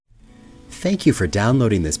Thank you for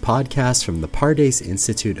downloading this podcast from the Pardes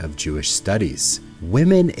Institute of Jewish Studies.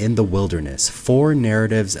 Women in the Wilderness, 4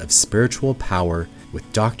 Narratives of Spiritual Power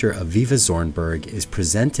with Dr. Avivah Zornberg is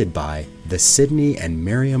presented by the Sidney and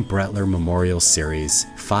Miriam Brettler Memorial Series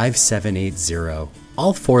 5780.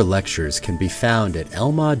 All 4 lectures can be found at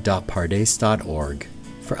elmad.pardes.org.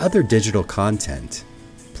 For other digital content,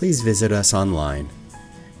 please visit us online.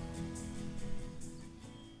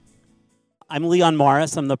 I'm Leon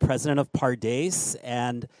Morris. I'm the president of Pardes,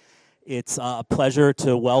 and it's a pleasure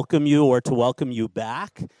to welcome you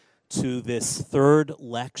back to this 3rd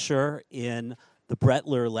lecture in the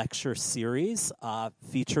Brettler Lecture Series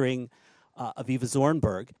featuring Avivah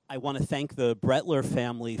Zornberg. I want to thank the Brettler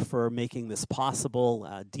family for making this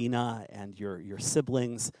possible, Dina and your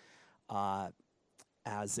siblings,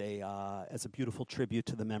 as a beautiful tribute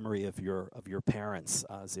to the memory of your parents,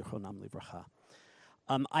 Zichronam Livracha.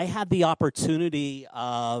 I had the opportunity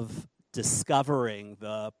of discovering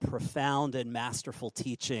the profound and masterful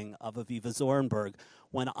teaching of Avivah Zornberg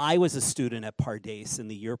when I was a student at Pardes in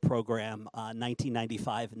the year program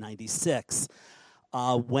 1995-96.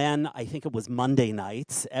 When I think it was Monday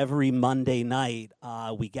nights, every Monday night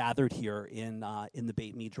we gathered here in the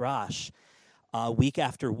Beit Midrash week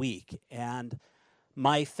after week, and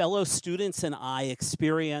my fellow students and I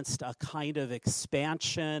experienced a kind of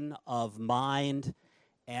expansion of mind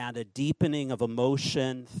and a deepening of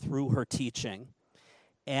emotion through her teaching.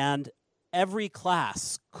 And every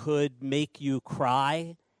class could make you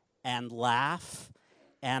cry and laugh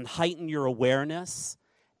and heighten your awareness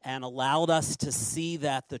and allowed us to see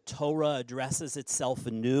that the Torah addresses itself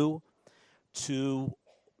anew to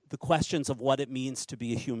the questions of what it means to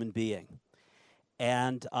be a human being.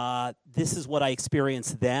 And this is what I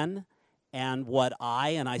experienced then, and what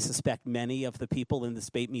I suspect many of the people in this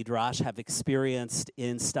Beit Midrash have experienced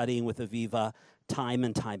in studying with Avivah time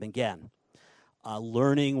and time again.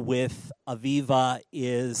 Learning with Avivah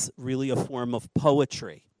is really a form of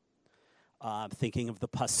poetry. Thinking of the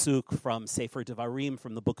pasuk from Sefer Devarim,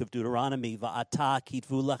 from the book of Deuteronomy, Va'ata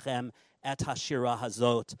kitvu lachem et hashira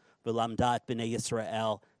hazot v'lamdat b'nei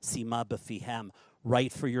Yisrael sima b'fihem.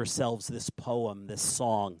 Write for yourselves this poem, this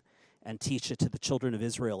song, and teach it to the children of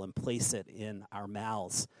Israel and place it in our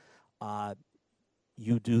mouths.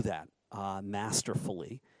 You do that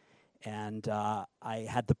masterfully. And I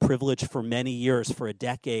had the privilege for many years, for a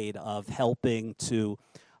decade, of helping to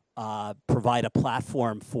provide a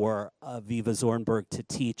platform for Avivah Zornberg to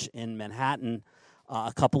teach in Manhattan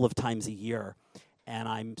a couple of times a year. And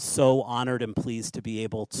I'm so honored and pleased to be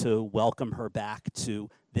able to welcome her back to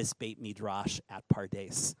this Beit Midrash at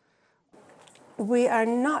Pardes. We are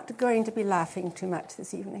not going to be laughing too much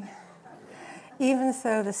this evening, even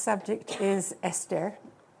though the subject is Esther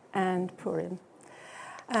and Purim.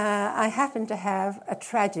 I happen to have a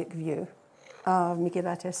tragic view of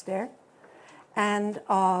Megillat Esther and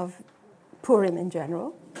of Purim in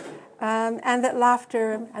general, and that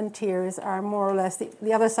laughter and tears are more or less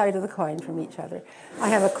the other side of the coin from each other. I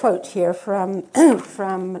have a quote here from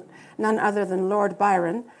from none other than Lord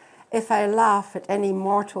Byron: "If I laugh at any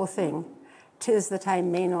mortal thing, 'tis that I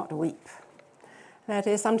may not weep." That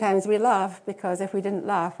is, sometimes we laugh because if we didn't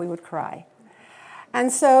laugh, we would cry.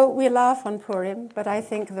 And so we laugh on Purim, but I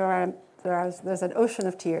think there's an ocean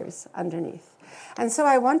of tears underneath. And so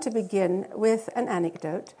I want to begin with an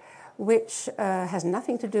anecdote which has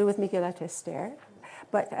nothing to do with Megillat Esther,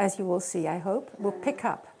 but as you will see, I hope, will pick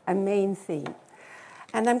up a main theme.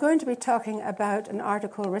 And I'm going to be talking about an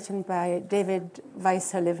article written by David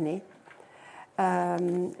Weiss-Halivni.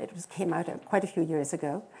 Came out quite a few years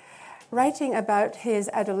ago, writing about his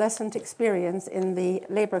adolescent experience in the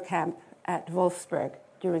labor camp at Wolfsburg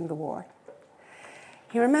during the war.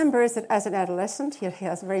 He remembers that as an adolescent, he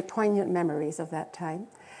has very poignant memories of that time,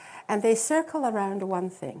 and they circle around one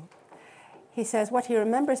thing. He says what he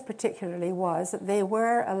remembers particularly was that they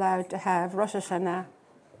were allowed to have Rosh Hashanah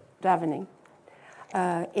davening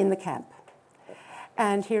in the camp.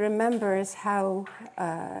 And he remembers how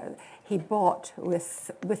he bought with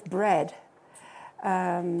bread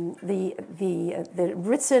the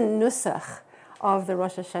written nusach of the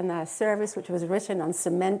Rosh Hashanah service, which was written on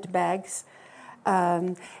cement bags,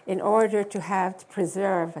 in order to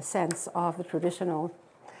preserve a sense of the traditional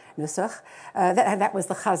nusach. That was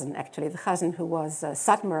the chazan, actually. The chazan who was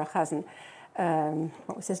Satmar chazan,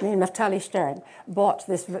 what was his name? Naftali Stern, bought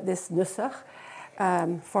this nusach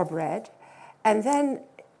for bread. And then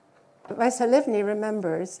Weiss-Halivni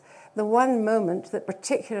remembers the one moment that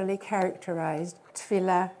particularly characterized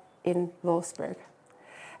tefillah in Wolfsburg.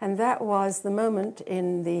 And that was the moment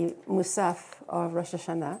in the Musaf of Rosh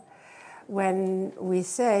Hashanah when we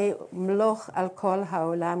say, Mloch al kol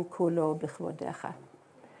haolam kulo b'chvodecha.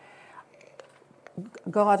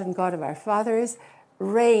 God and God of our fathers,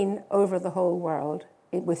 reign over the whole world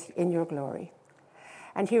in your glory.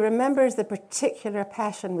 And he remembers the particular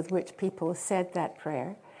passion with which people said that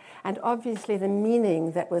prayer. And obviously the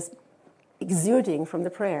meaning that was exuding from the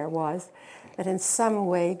prayer was that in some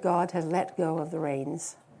way God had let go of the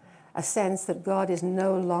reins, a sense that God is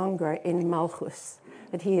no longer in Malchus,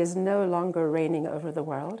 that he is no longer reigning over the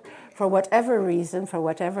world. For whatever reason, for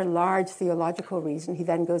whatever large theological reason, he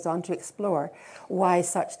then goes on to explore why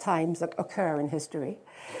such times occur in history.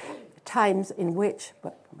 Times in which,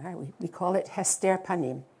 we call it Hester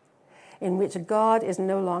Panim, in which God is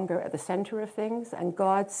no longer at the center of things and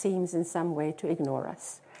God seems in some way to ignore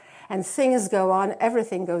us. And things go on,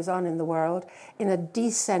 everything goes on in the world in a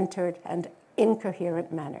decentered and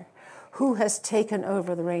incoherent manner. Who has taken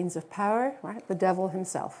over the reins of power? Right? The devil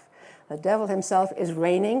himself. The devil himself is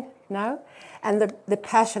reigning now, and the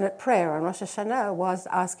passionate prayer on Rosh Hashanah was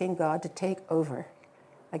asking God to take over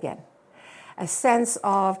again. A sense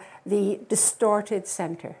of the distorted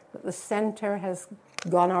center, that the center has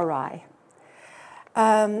gone awry.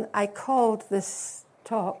 I called this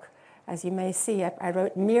talk, as you may see, I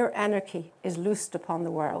wrote, Mere Anarchy is Loosed Upon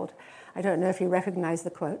the World. I don't know if you recognize the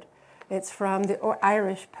quote. It's from the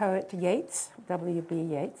Irish poet Yeats, W.B.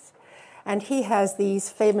 Yeats. And he has these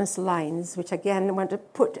famous lines, which again I want to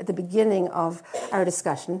put at the beginning of our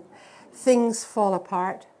discussion. Things fall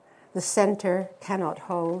apart, the center cannot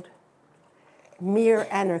hold. Mere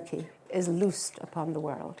anarchy is loosed upon the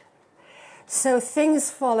world. So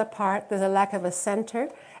things fall apart, there's a lack of a center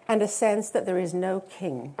and a sense that there is no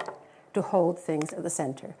king to hold things at the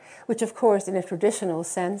center, which of course in a traditional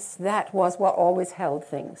sense, that was what always held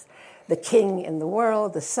things. The king in the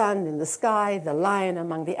world, the sun in the sky, the lion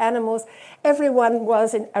among the animals, everyone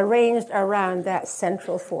was arranged around that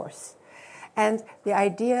central force. And the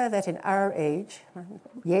idea that in our age,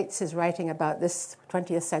 Yeats is writing about this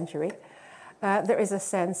 20th century, there is a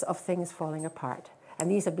sense of things falling apart.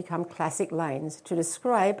 And these have become classic lines to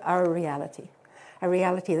describe our reality, a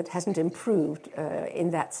reality that hasn't improved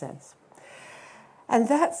in that sense. And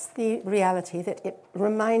that's the reality that it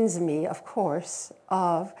reminds me, of course,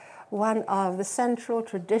 of one of the central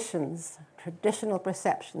traditional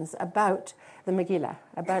perceptions about the Megillah,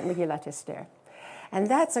 about Megillat Esther. And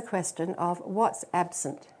that's a question of what's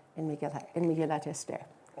absent in Megillat Esther.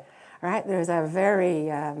 Right? There is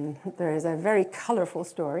a very colorful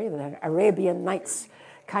story, an Arabian Nights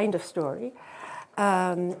kind of story.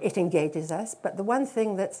 It engages us, but the one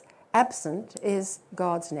thing that's absent is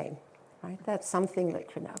God's name. Right? That's something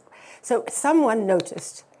that you know. So someone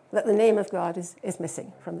noticed that the name of God is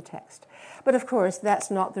missing from the text. But of course,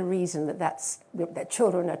 that's not the reason that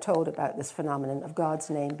children are told about this phenomenon of God's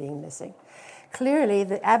name being missing. Clearly,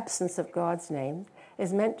 the absence of God's name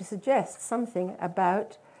is meant to suggest something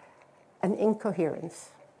about an incoherence,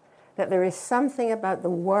 that there is something about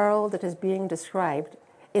the world that is being described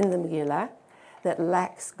in the Megillah that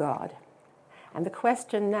lacks God. And the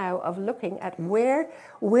question now of looking at where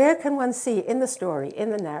can one see in the story,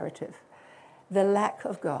 in the narrative, the lack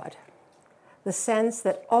of God, the sense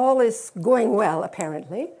that all is going well,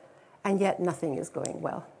 apparently, and yet nothing is going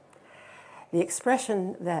well. The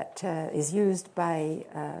expression that is used by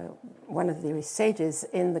one of the sages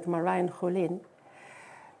in the Gemara in Chulin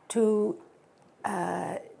to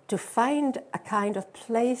find a kind of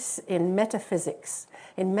place in metaphysics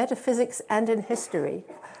and in history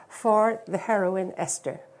for the heroine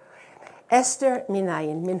Esther. Esther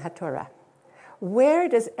minayin, min haTorah.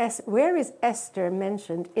 Where is Esther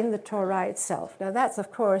mentioned in the Torah itself? Now that's,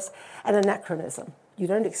 of course, an anachronism. You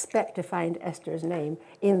don't expect to find Esther's name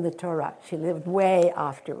in the Torah. She lived way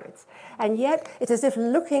afterwards. And yet, it's as if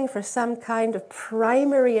looking for some kind of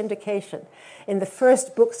primary indication in the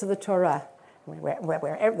first books of the Torah,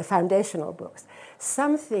 where the foundational books,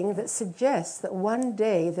 something that suggests that one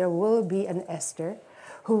day there will be an Esther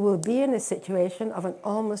who will be in a situation of an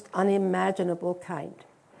almost unimaginable kind.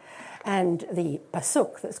 And the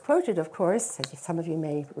pasuk that's quoted, of course, as some of you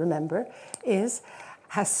may remember, is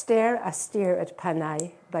Haster astir et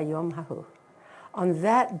panai bayom hahu. On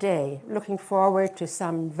that day, looking forward to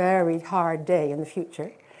some very hard day in the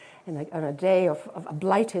future, on a day of a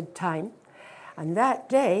blighted time, on that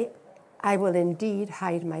day, I will indeed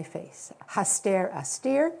hide my face. Haster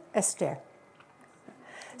astir, Esther.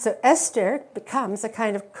 So Esther becomes a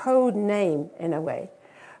kind of code name, in a way,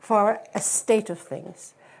 for a state of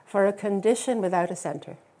things, for a condition without a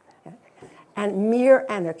center. Yeah. And mere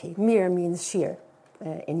anarchy, mere means sheer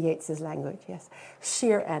in Yeats's language, yes,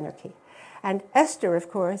 sheer anarchy. And Esther, of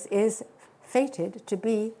course, is fated to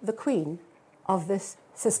be the queen of this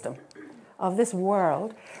system, of this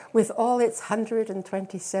world, with all its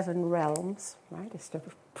 127 realms, right? It's a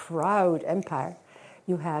proud empire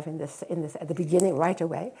you have in this at the beginning right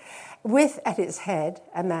away, with at its head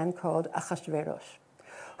a man called Ahasuerus,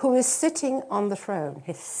 who is sitting on the throne.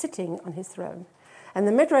 He's sitting on his throne. And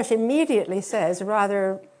the Midrash immediately says,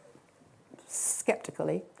 rather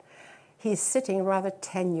skeptically, he's sitting rather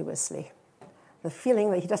tenuously. The feeling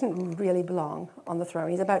that he doesn't really belong on the throne.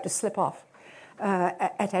 He's about to slip off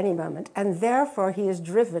at any moment. And therefore he is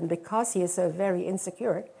driven, because he is so very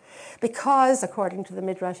insecure, because, according to the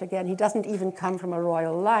Midrash again, he doesn't even come from a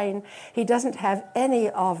royal line. He doesn't have any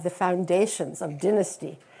of the foundations of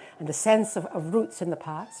dynasty and a sense of roots in the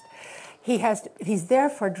past. He's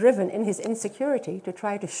therefore driven in his insecurity to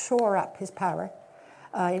try to shore up his power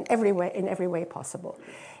in every way possible.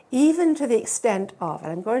 Even to the extent of,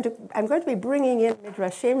 and I'm going to be bringing in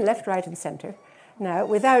Midrashim left, right, and center now,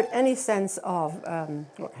 without any sense of,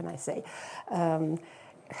 what can I say,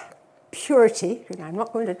 purity. I'm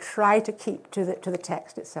not going to try to keep to the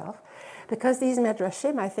text itself, because these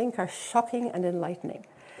Midrashim, I think, are shocking and enlightening.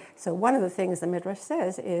 So one of the things the Midrash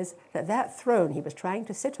says is that throne he was trying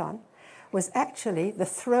to sit on was actually the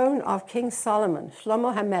throne of King Solomon,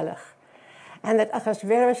 Shlomo HaMelech, and that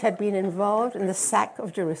Ahasuerus had been involved in the sack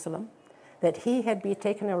of Jerusalem, that he had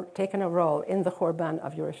taken a role in the Churban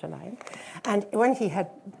of Jerusalem. And when he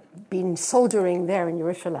had been soldiering there in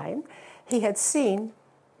Jerusalem, he had seen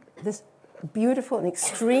this beautiful and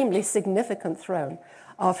extremely significant throne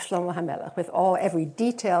of Shlomo HaMelech, with every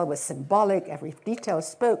detail was symbolic, every detail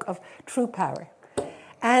spoke of true power.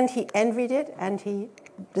 And he envied it, and he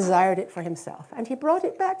desired it for himself. And he brought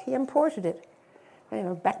it back, he imported it,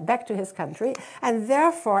 back to his country, and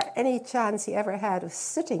therefore any chance he ever had of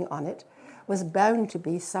sitting on it was bound to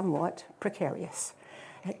be somewhat precarious.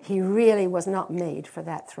 He really was not made for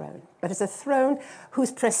that throne. But it's a throne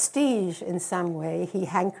whose prestige in some way he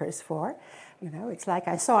hankers for. It's like,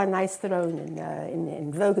 I saw a nice throne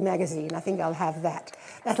in Vogue magazine. I think I'll have that.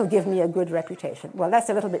 That'll give me a good reputation. Well, that's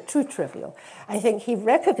a little bit too trivial. I think he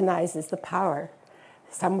recognizes the power,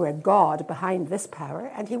 somewhere God behind this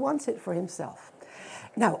power, and he wants it for himself.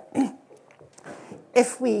 Now,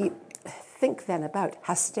 if we think then about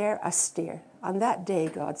Haster Astir, on that day,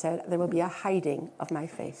 God said, there will be a hiding of my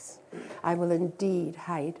face. I will indeed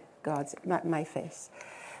hide my face,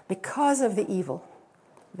 because of the evil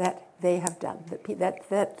that they have done, that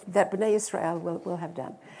Bnei Israel will have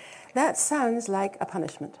done. That sounds like a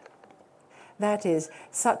punishment. That is,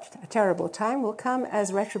 such a terrible time will come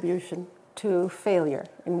as retribution to failure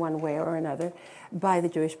in one way or another by the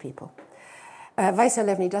Jewish people.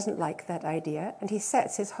 Weiser-Levny doesn't like that idea, and he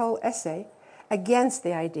sets his whole essay against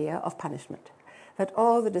the idea of punishment, that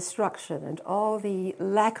all the destruction and all the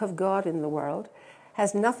lack of God in the world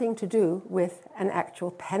has nothing to do with an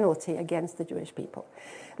actual penalty against the Jewish people.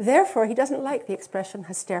 Therefore, he doesn't like the expression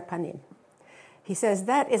haster panim. He says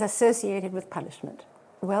that is associated with punishment.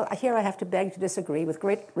 Well, here I have to beg to disagree with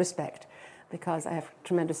great respect, because I have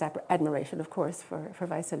tremendous admiration, of course, for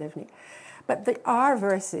Weiser-Levny. But there are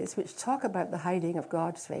verses which talk about the hiding of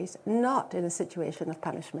God's face, not in a situation of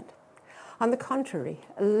punishment. On the contrary,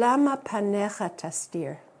 lama panecha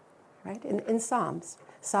tastir, right, in Psalms,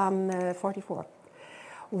 Psalm 44.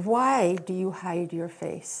 Why do you hide your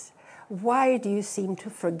face? Why do you seem to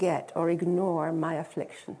forget or ignore my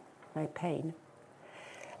affliction, my pain?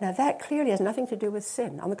 Now that clearly has nothing to do with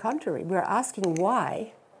sin. On the contrary, we're asking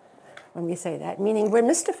why when we say that, meaning we're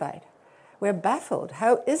mystified. We're baffled.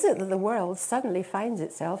 How is it that the world suddenly finds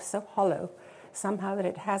itself so hollow, somehow that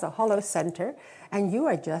it has a hollow center, and you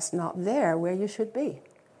are just not there where you should be?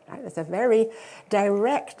 Right? It's a very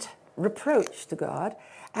direct reproach to God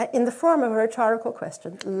in the form of a rhetorical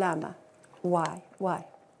question, lama, why?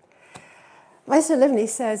 Weiser-Levny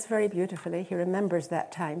says very beautifully, he remembers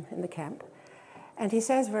that time in the camp, and he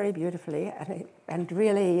says very beautifully, and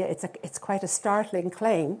really it's quite a startling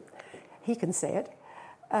claim, he can say it.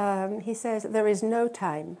 He says, there is no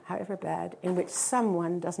time, however bad, in which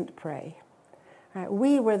someone doesn't pray. Right?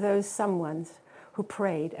 We were those someones who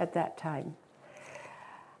prayed at that time.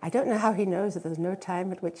 I don't know how he knows that there's no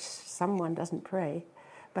time at which someone doesn't pray,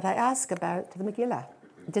 but I ask about the Megillah.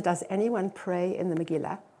 Does anyone pray in the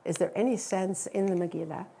Megillah? Is there any sense in the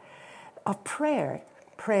Megillah of prayer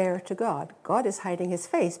to God? God is hiding his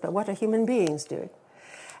face, but what are human beings doing?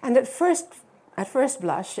 And at first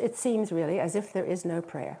blush, it seems really as if there is no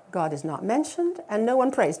prayer. God is not mentioned, and no one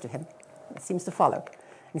prays to him. It seems to follow,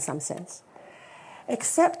 in some sense.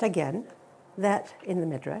 Except, again, that in the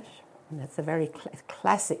Midrash, and that's a very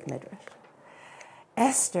classic Midrash,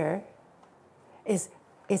 Esther is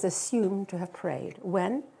is assumed to have prayed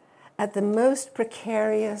when, at the most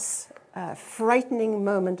precarious, frightening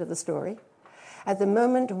moment of the story, at the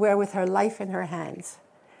moment where with her life in her hands,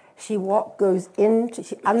 she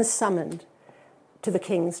unsummoned to the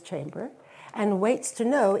king's chamber and waits to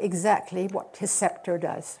know exactly what his scepter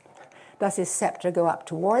does. Does his scepter go up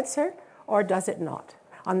towards her or does it not?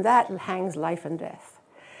 On that hangs life and death.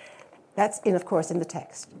 That's, of course, in the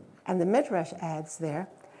text. And the Midrash adds there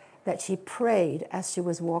that she prayed as she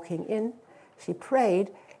was walking in. She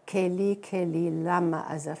prayed, Keli, Keli, lama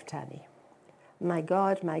azaftani. My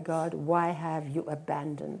God, why have you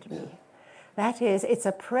abandoned me? That is, it's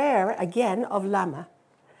a prayer, again, of lama,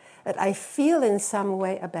 that I feel in some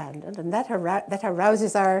way abandoned, and that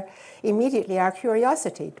arouses immediately our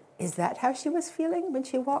curiosity. Is that how she was feeling when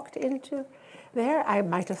she walked into there? I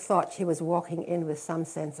might have thought she was walking in with some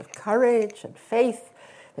sense of courage and faith,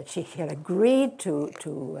 that she had agreed to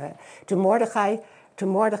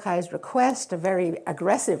Mordecai's request, a very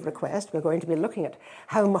aggressive request. We're going to be looking at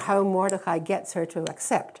how Mordecai gets her to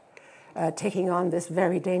accept taking on this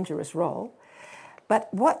very dangerous role. But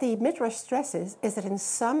what the Midrash stresses is that in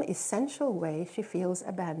some essential way she feels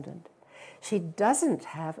abandoned. She doesn't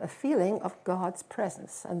have a feeling of God's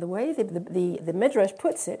presence. And the way the Midrash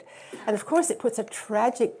puts it, and of course it puts a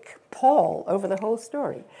tragic pall over the whole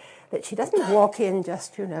story, that she doesn't walk in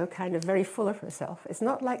just, kind of very full of herself. It's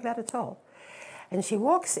not like that at all. And she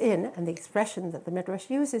walks in, and the expression that the Midrash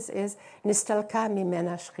uses is, Nistalka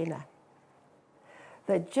mimena shchina.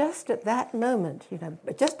 That just at that moment,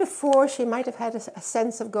 just before she might have had a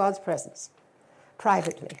sense of God's presence,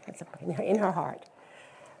 privately, in her heart.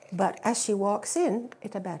 But as she walks in,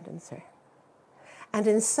 it abandons her. And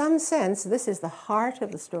in some sense, this is the heart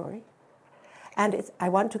of the story. And I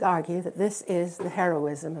want to argue that this is the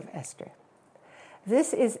heroism of Esther.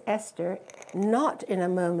 This is Esther not in a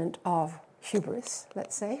moment of hubris,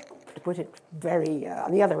 let's say, to put it very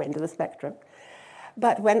on the other end of the spectrum,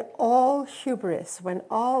 but when all hubris, when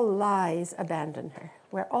all lies abandon her,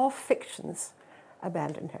 where all fictions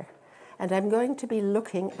abandon her. And I'm going to be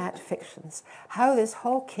looking at fictions, how this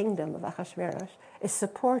whole kingdom of Ahasuerus is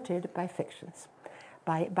supported by fictions,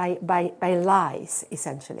 by lies,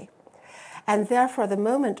 essentially. And therefore, the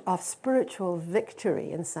moment of spiritual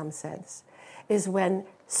victory, in some sense, is when,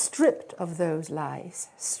 stripped of those lies,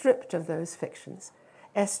 stripped of those fictions,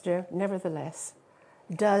 Esther, nevertheless,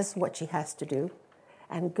 does what she has to do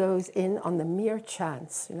and goes in on the mere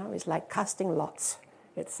chance. It's like casting lots,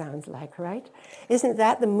 it sounds like, right? Isn't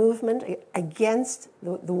that the movement against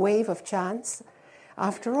the wave of chance?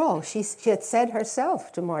 After all, she had said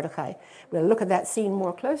herself to Mordecai, we'll look at that scene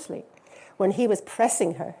more closely, when he was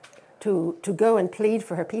pressing her to go and plead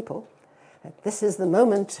for her people, that this is the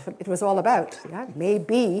moment it was all about. Yeah?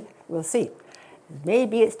 Maybe, we'll see,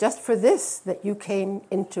 maybe it's just for this that you came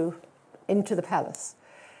into the palace.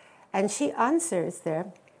 And she answers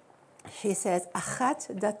there, she says,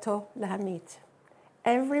 Achat dato lahamit.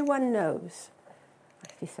 Everyone knows,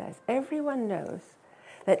 she says, everyone knows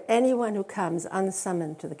that anyone who comes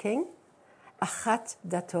unsummoned to the king, Achat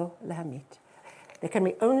dato lahamit. There can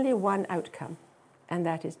be only one outcome, and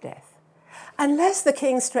that is death. Unless the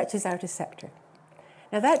king stretches out his scepter.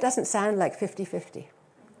 Now that doesn't sound like 50-50.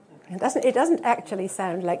 It doesn't actually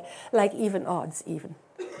sound like even odds, even.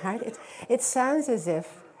 Right? It sounds as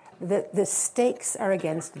if the stakes are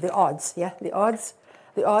against the odds. Yeah, the odds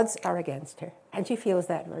are against her, and she feels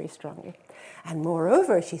that very strongly. And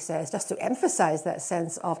moreover, she says, just to emphasize that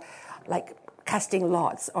sense of like casting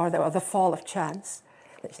lots or the fall of chance,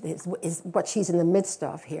 is what she's in the midst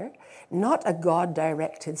of here. Not a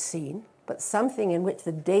God-directed scene, but something in which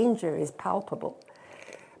the danger is palpable.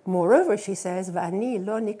 Moreover, she says, "V'ani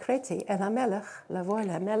lo nikreti el hamelech lavo el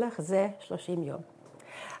hamelech ze 30 yom."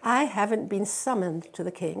 I haven't been summoned to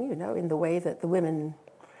the king, in the way that the women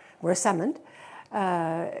were summoned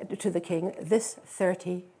to the king this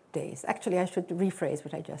 30 days. Actually, I should rephrase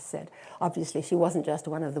what I just said. Obviously, she wasn't just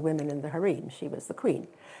one of the women in the harem. She was the queen.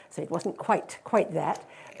 So it wasn't quite that.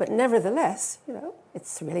 But nevertheless,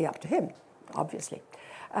 it's really up to him, obviously.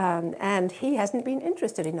 And he hasn't been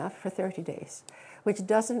interested enough for 30 days, which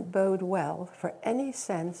doesn't bode well for any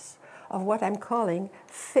sense of what I'm calling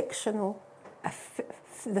fictional,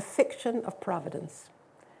 the fiction of providence.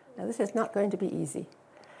 Now, this is not going to be easy.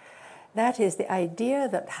 That is the idea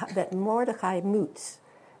that Mordecai moots,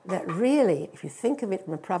 that really, if you think of it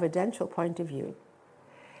from a providential point of view,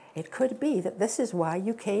 it could be that this is why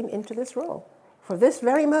you came into this role. For this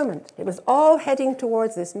very moment. It was all heading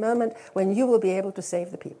towards this moment when you will be able to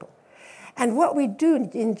save the people. And what we do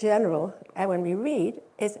in general, when we read,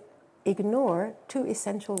 is ignore two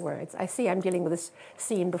essential words. I see I'm dealing with this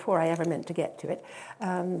scene before I ever meant to get to it,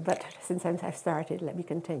 but since I've started, let me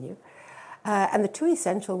continue. And the two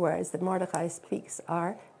essential words that Mordechai speaks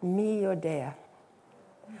are mi yodea.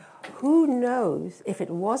 Who knows if it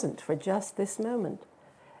wasn't for just this moment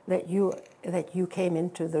that you came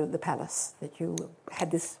into the palace, that you had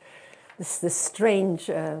this strange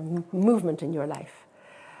movement in your life.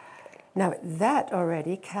 Now, that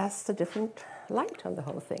already casts a different light on the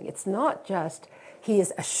whole thing. It's not just he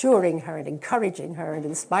is assuring her and encouraging her and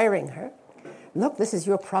inspiring her. Look, this is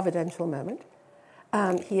your providential moment.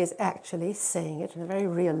 He is actually saying it in a very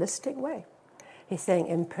realistic way. He's saying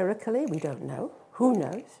empirically, we don't know. Who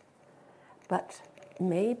knows? But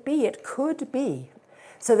maybe it could be.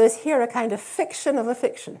 So there's here a kind of fiction of a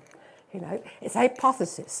fiction. It's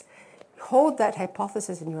hypothesis. Hold that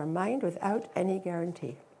hypothesis in your mind without any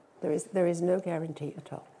guarantee. There is no guarantee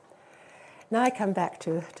at all. Now I come back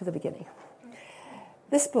to the beginning.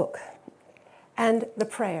 This book and the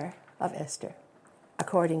prayer of Esther,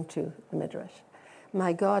 according to the Midrash,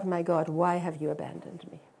 my God, why have you abandoned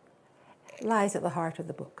me?" lies at the heart of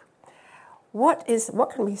the book. What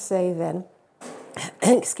can we say then,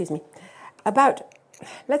 excuse me, about,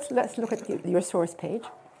 let's look at your source page.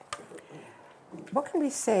 What can we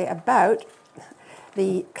say about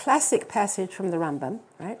the classic passage from the Rambam,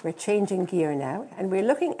 right? We're changing gear now, and we're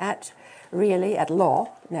looking at law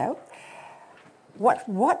now. What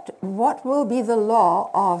will be the law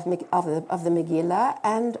of the Megillah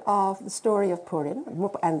and of the story of Purim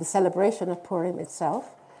and the celebration of Purim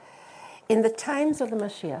itself in the times of the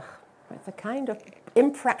Mashiach? It's a kind of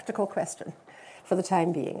impractical question for the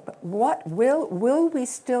time being. But what will we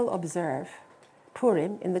still observe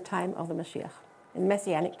Purim in the time of the Mashiach, in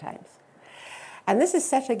Messianic times? And this is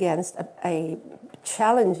set against a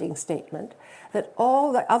challenging statement that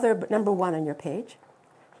all the other, number one on your page,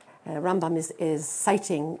 Rambam is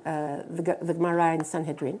citing the Gemara in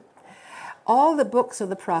Sanhedrin, all the books of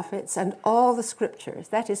the prophets and all the scriptures,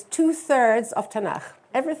 that is 2/3 of Tanakh,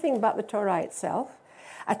 everything but the Torah itself,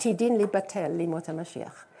 atidin libatel limot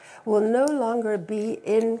HaMashiach, will no longer be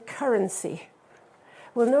in currency,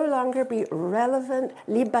 will no longer be relevant,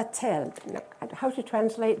 libatel, how to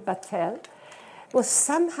translate batel, will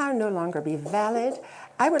somehow no longer be valid.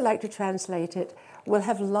 I would like to translate it, will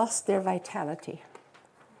have lost their vitality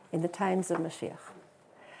in the times of Mashiach.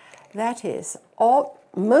 That is,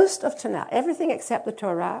 most of Tanakh, everything except the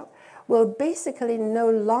Torah, will basically no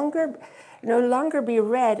longer be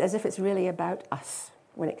read as if it's really about us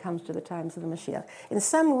when it comes to the times of the Mashiach. In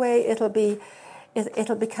some way, it'll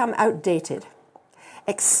become outdated,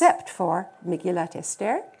 except for Megillat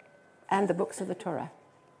Esther and the books of the Torah.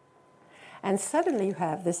 And suddenly you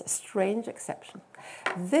have this strange exception.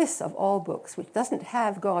 This, of all books, which doesn't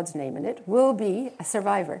have God's name in it, will be a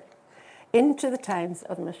survivor into the times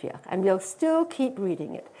of Mashiach. And we'll still keep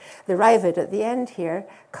reading it. The Raavad at the end here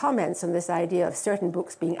comments on this idea of certain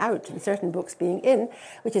books being out and certain books being in,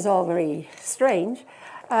 which is all very strange.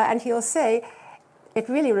 And he'll say it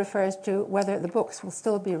really refers to whether the books will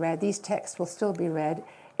still be read, these texts will still be read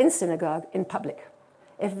in synagogue, in public,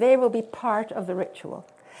 if they will be part of the ritual.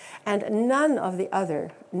 And no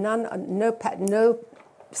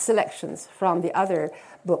selections from the other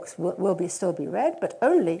books will still be read, but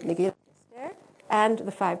only Megillat Esther and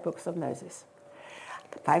the 5 books of Moses.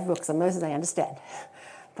 The 5 books of Moses, I understand,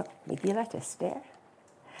 but Megillat Esther,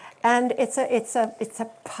 and it's a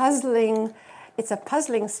puzzling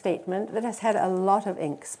statement that has had a lot of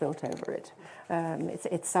ink spilt over it.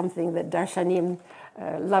 It's something that Darshanim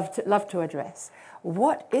love to address.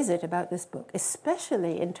 What is it about this book,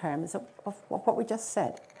 especially in terms of what we just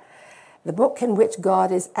said? The book in which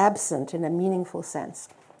God is absent in a meaningful sense.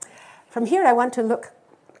 From here, I want to look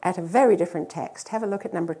at a very different text. Have a look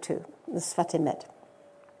at number 2, the Sfat Emet.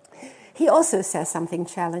 He also says something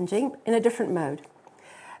challenging in a different mode.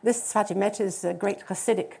 This Sfat Emet is a great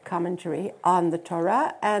Hasidic commentary on the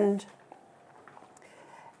Torah and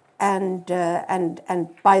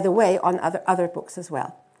by the way, on other books as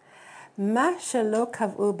well. He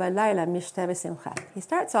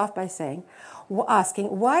starts off by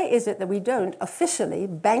asking, why is it that we don't officially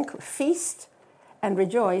feast and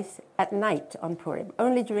rejoice at night on Purim,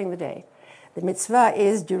 only during the day? The mitzvah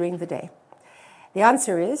is during the day. The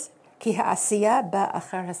answer is, ki ha'asiyah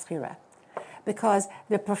ba'achar haschira, because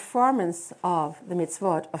the performance of the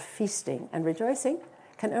mitzvot of feasting and rejoicing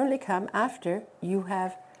can only come after you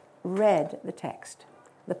have read the text.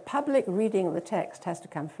 The public reading of the text has to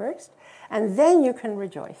come first, and then you can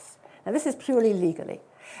rejoice. Now, this is purely legally.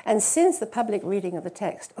 And since the public reading of the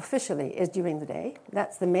text officially is during the day,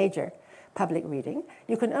 that's the major public reading,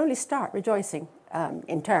 you can only start rejoicing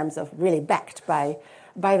in terms of really backed by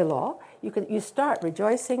the law. You start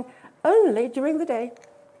rejoicing only during the day.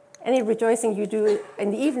 Any rejoicing you do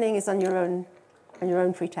in the evening is on your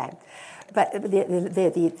own free time. But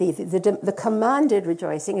the commanded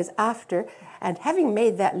rejoicing is after, and having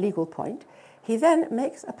made that legal point, he then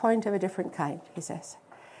makes a point of a different kind, he says,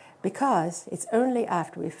 because it's only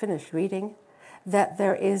after we've finished reading that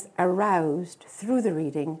there is aroused through the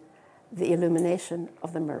reading the illumination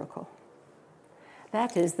of the miracle.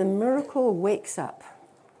 That is, the miracle wakes up.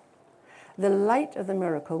 The light of the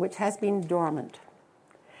miracle, which has been dormant.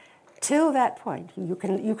 Till that point, you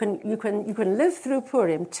can live through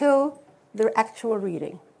Purim till the actual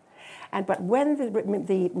reading. But when the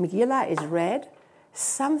Megillah is read,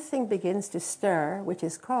 something begins to stir, which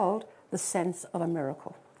is called the sense of a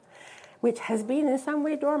miracle, which has been in some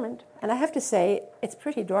way dormant. And I have to say, it's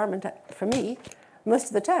pretty dormant for me most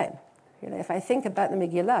of the time. If I think about the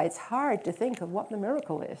Megillah, it's hard to think of what the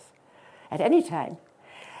miracle is at any time.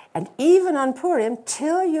 And even on Purim,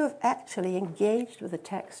 till you've actually engaged with the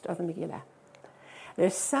text of the Megillah.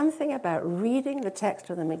 There's something about reading the text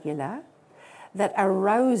of the Megillah that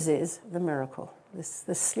arouses the miracle, this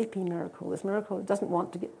sleepy miracle, this miracle that doesn't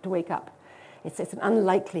want to wake up. It's an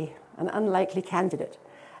unlikely candidate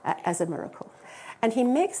as a miracle. And he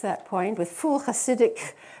makes that point with full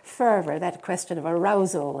Hasidic fervor, that question of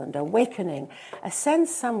arousal and awakening, a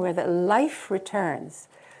sense somewhere that life returns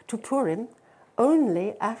to Purim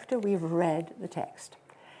only after we've read the text.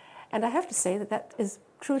 And I have to say that is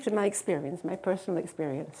true to my experience, my personal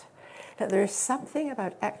experience, that there's something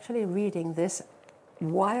about actually reading this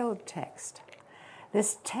wild text,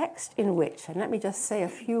 this text in which, and let me just say a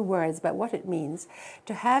few words about what it means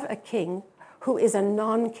to have a king who is a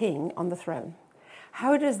non-king on the throne.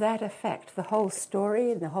 How does that affect the whole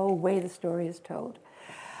story and the whole way the story is told?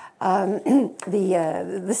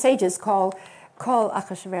 The sages call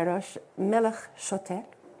Achashverosh Melech Shoteh,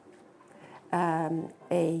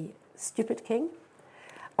 a stupid king,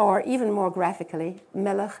 or even more graphically,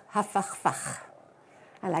 Melech Hafachfach.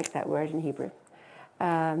 I like that word in Hebrew.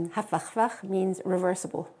 Hafachfach means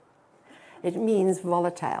reversible. It means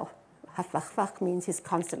volatile. Hafachfach means he's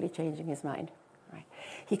constantly changing his mind. Right?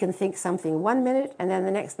 He can think something 1 minute, and then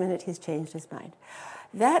the next minute he's changed his mind.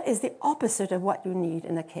 That is the opposite of what you need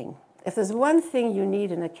in a king. If there's one thing you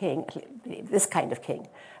need in a king, this kind of king,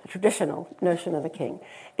 a traditional notion of a king,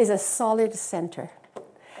 is a solid center,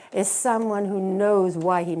 is someone who knows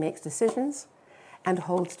why he makes decisions and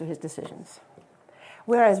holds to his decisions.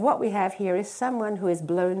 Whereas what we have here is someone who is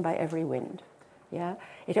blown by every wind. Yeah,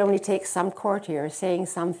 it only takes some courtier saying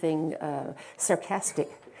something sarcastic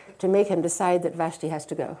to make him decide that Vashti has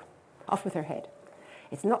to go. Off with her head.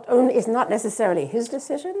 It's not necessarily his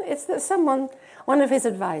decision, it's that one of his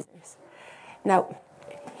advisors. Now,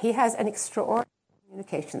 he has an extraordinary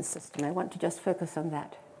communication system. I want to just focus on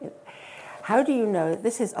that. How do you know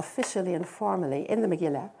this is officially and formally in the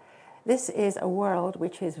Megillah? This is a world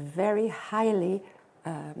which is very highly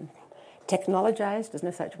technologized. There's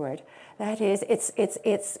no such word. That is,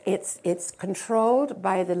 it's controlled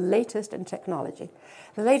by the latest in technology.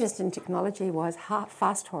 The latest in technology was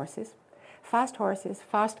fast horses,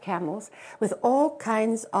 fast camels, with all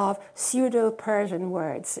kinds of pseudo-Persian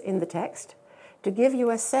words in the text to give you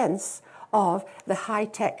a sense of the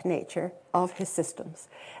high-tech nature of his systems.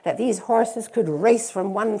 That these horses could race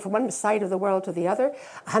from one side of the world to the other,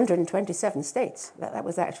 127 states. That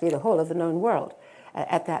was actually the whole of the known world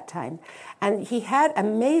at that time. And he had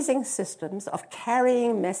amazing systems of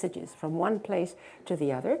carrying messages from one place to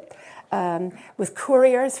the other, with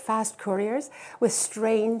couriers, fast couriers, with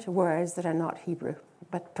strange words that are not Hebrew,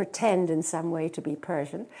 but pretend in some way to be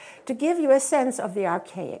Persian, to give you a sense of the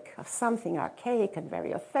archaic, of something archaic and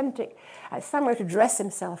very authentic, somewhere to dress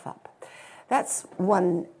himself up. That's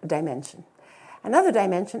one dimension. Another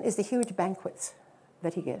dimension is the huge banquets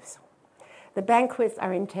that he gives. The banquets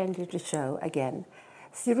are intended to show, again,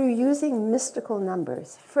 through using mystical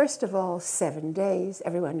numbers. First of all, 7 days.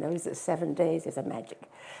 Everyone knows that 7 days is a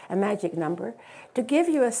magic number, to give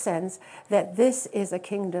you a sense that this is a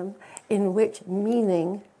kingdom in which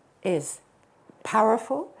meaning is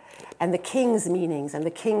powerful, and the king's meanings and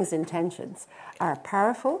the king's intentions are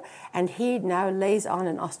powerful, and he now lays on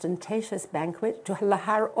an ostentatious banquet to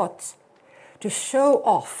laharot, to show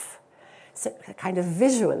off, so kind of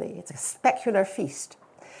visually. It's a specular feast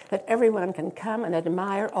that everyone can come and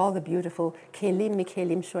admire all the beautiful kelim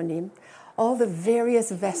mikelim shonim, all the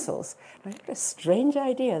various vessels. A strange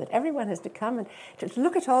idea that everyone has to come and to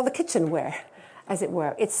look at all the kitchenware as it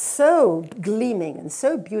were. It's so gleaming and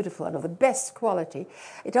so beautiful and of the best quality.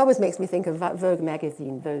 It always makes me think of Vogue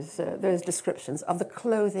magazine, those descriptions of the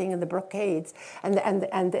clothing and the brocades and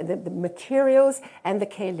the materials and the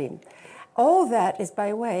kalim. All that is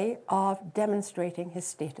by way of demonstrating his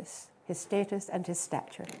status and his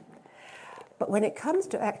stature. But when it comes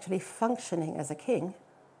to actually functioning as a king,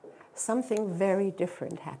 something very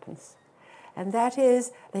different happens. And that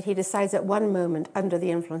is that he decides at one moment, under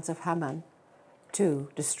the influence of Haman, to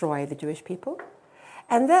destroy the Jewish people.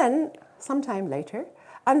 And then, sometime later,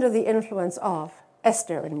 under the influence of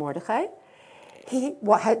Esther and Mordecai, he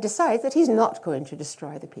decides that he's not going to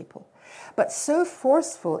destroy the people. But so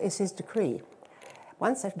forceful is his decree.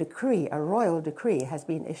 Once a royal decree has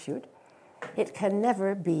been issued, it can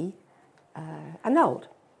never be annulled.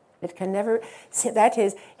 It can never, that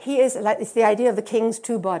is, it's the idea of the king's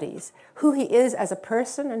two bodies, who he is as a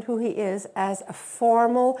person and who he is as a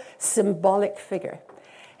formal, symbolic figure.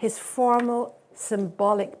 His formal,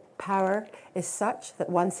 symbolic power is such that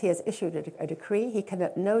once he has issued a decree, he can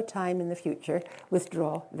at no time in the future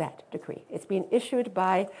withdraw that decree. It's been issued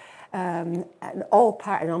by an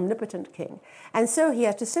omnipotent king. And so he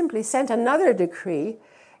has to simply send another decree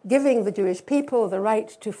giving the Jewish people the right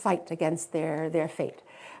to fight against their fate.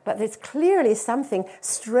 But there's clearly something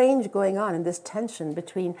strange going on in this tension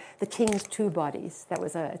between the king's two bodies.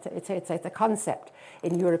 It's a concept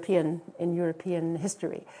in European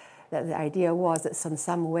history. That the idea was that in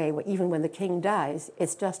some way, even when the king dies,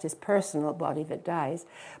 it's just his personal body that dies,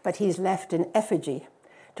 but he's left in effigy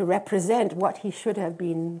to represent what he should have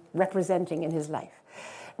been representing in his life.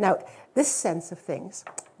 Now, this sense of things,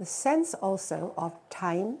 the sense also of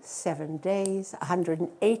time, 7 days,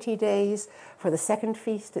 180 days. For the second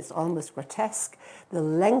feast, it's almost grotesque, the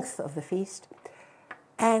length of the feast.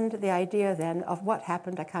 And the idea then of what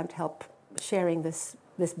happened, I can't help sharing this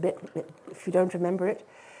bit, if you don't remember it,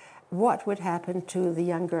 what would happen to the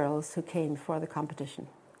young girls who came for the competition,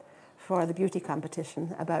 for the beauty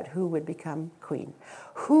competition about who would become queen.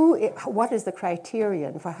 What is the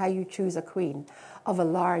criterion for how you choose a queen of a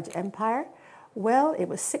large empire? Well, it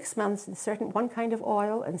was 6 months in one kind of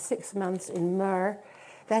oil and 6 months in myrrh.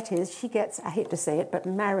 That is, she gets, I hate to say it, but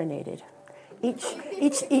marinated.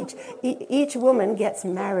 Each woman gets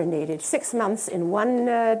marinated. 6 months in one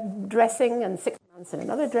dressing and 6 months in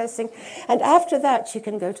another dressing. And after that, she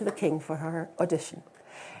can go to the king for her audition.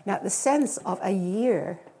 Now, the sense of a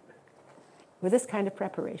year with this kind of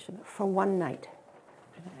preparation for one night,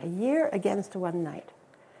 a year against one night,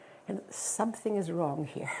 and something is wrong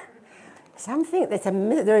here.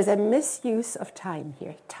 There is a misuse of time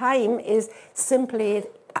here. Time is simply,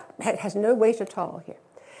 has no weight at all here.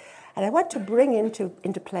 And I want to bring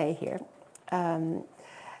into play here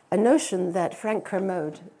a notion that Frank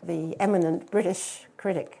Kermode, the eminent British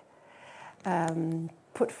critic,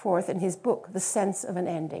 put forth in his book, The Sense of an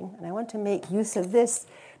Ending. And I want to make use of this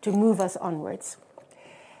to move us onwards.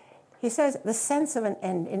 He says, the sense of an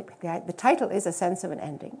ending, the title is A Sense of an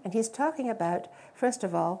Ending. And he's talking about, first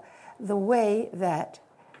of all, the way that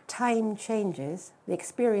time changes, the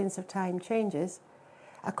experience of time changes,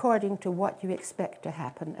 according to what you expect to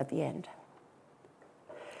happen at the end.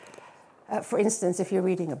 For instance, if you're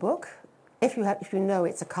reading a book, if you know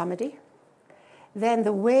it's a comedy, then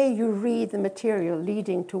the way you read the material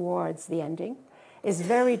leading towards the ending is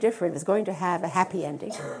very different. It's going to have a happy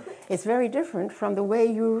ending. It's very different from the way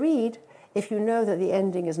you read if you know that the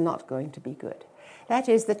ending is not going to be good. That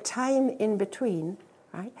is the time in between,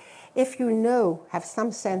 right? If you have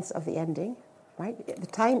some sense of the ending, right? The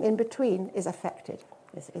time in between is affected.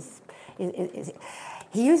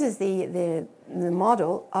 He uses the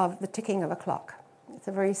model of the ticking of a clock. It's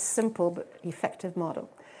a very simple but effective model.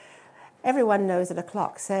 Everyone knows that a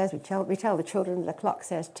clock says, we tell the children that a clock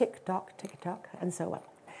says tick-tock, tick-tock, and so on.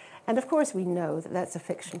 And of course we know that that's a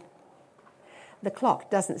fiction. The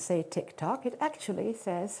clock doesn't say tick-tock, it actually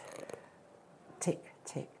says tick,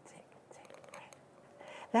 tick, tick, tick.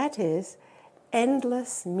 That is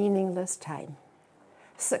endless, meaningless time.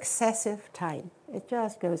 Successive time. It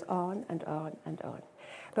just goes on and on and on.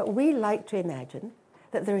 But we like to imagine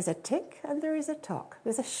that there is a tick and there is a tock.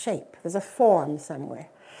 There's a shape, there's a form somewhere.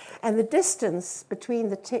 And the distance between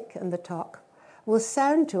the tick and the tock will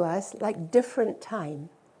sound to us like different time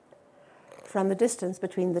from the distance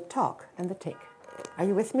between the tock and the tick. Are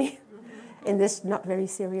you with me in this not very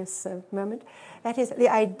serious moment? That is the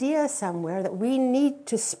idea somewhere that we need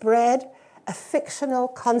to spread a fictional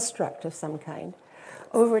construct of some kind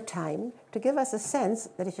over time to give us a sense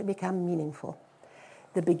that it should become meaningful.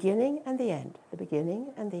 The beginning and the end. The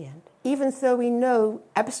beginning and the end. Even though we know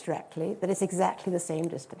abstractly that it's exactly the same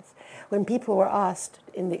distance. When people were asked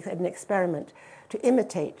in an experiment to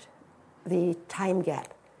imitate the time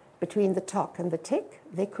gap between the tock and the tick,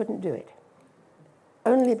 they couldn't do it.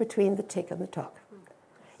 Only between the tick and the tock.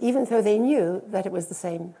 Even though they knew that it was the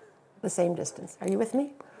same distance. Are you with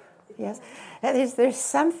me? Yes? That is, there's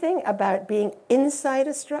something about being inside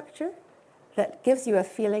a structure that gives you a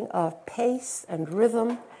feeling of pace and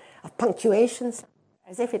rhythm, of punctuations,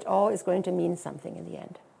 as if it all is going to mean something in the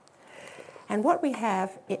end. And what we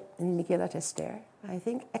have in Megillat Esther, I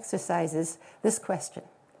think, exercises this question.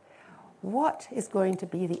 What is going to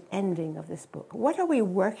be the ending of this book? What are we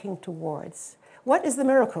working towards? What is the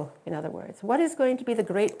miracle, in other words? What is going to be the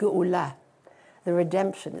great Geula, the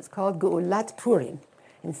redemption? It's called Geulat Purim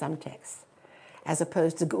in some texts, as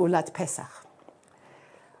opposed to Geulat Pesach.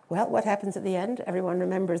 Well, what happens at the end? Everyone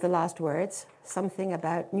remembers the last words, something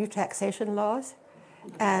about new taxation laws,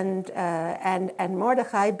 and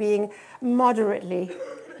Mordechai being moderately,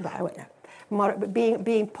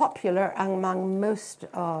 being popular among most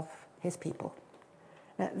of his people.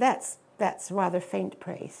 Now, that's rather faint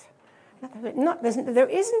praise. There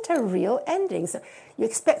isn't a real ending. So you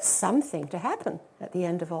expect something to happen at the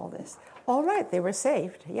end of all this. All right, they were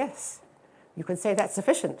saved, yes. You can say that's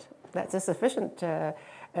sufficient. That's a sufficient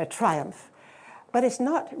triumph. But it's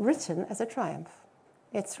not written as a triumph.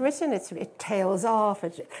 It's written, it tails off,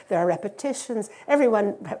 there are repetitions.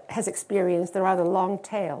 Everyone has experienced the rather long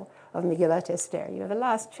tail of Megillat Esther. You know, the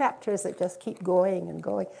last chapters that just keep going and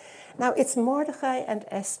going. Now, it's Mordechai and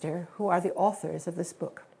Esther who are the authors of this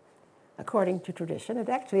book. According to tradition, it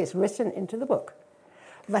actually is written into the book.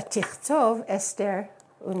 Vatichtov Esther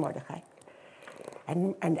u'Mordechai.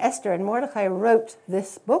 And Esther and Mordechai wrote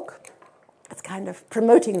this book. It's kind of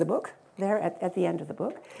promoting the book there at the end of the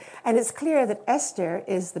book. And it's clear that Esther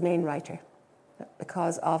is the main writer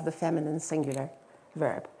because of the feminine singular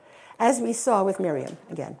verb. As we saw with Miriam,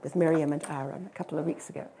 again, with Miriam and Aaron a couple of weeks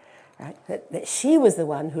ago, right? That she was the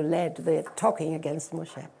one who led the talking against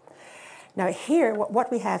Moshe. Now here,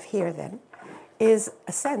 what we have here then is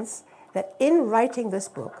a sense that in writing this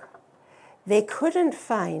book, they couldn't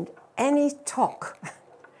find any talk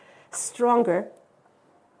stronger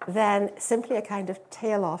than simply a kind of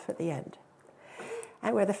tail off at the end.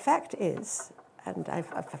 And where the fact is, and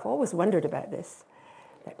I've always wondered about this,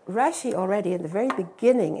 that Rashi already in the very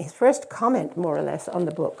beginning, his first comment more or less on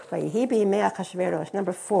the book, Vayihi b'yimei Achashverosh,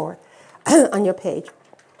 number 4 on your page,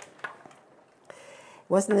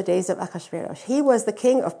 was in the days of Achashverosh. He was the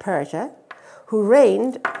king of Persia who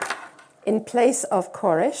reigned in place of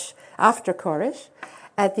Koresh, after Koresh,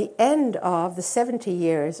 at the end of the 70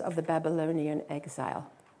 years of the Babylonian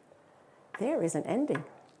exile. There is an ending.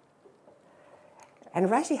 And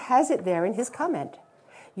Rashi has it there in his comment.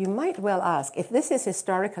 You might well ask, if this is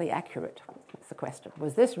historically accurate, that's the question,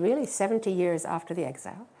 was this really 70 years after the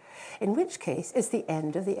exile? In which case, it's the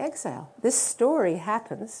end of the exile. This story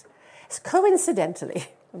happens coincidentally,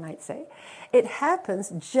 I might say. It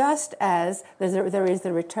happens just as there is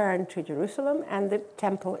the return to Jerusalem and the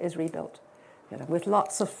temple is rebuilt, with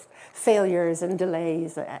lots of failures and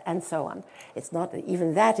delays and so on. It's not,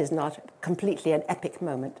 even that is not completely an epic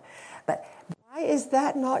moment. But why is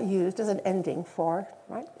that not used as an ending for,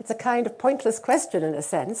 right? It's a kind of pointless question in a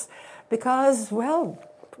sense, because, well,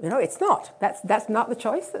 it's not. That's not the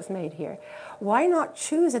choice that's made here. Why not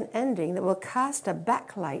choose an ending that will cast a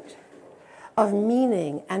backlight of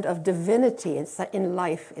meaning and of divinity in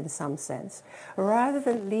life in some sense, rather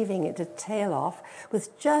than leaving it to tail off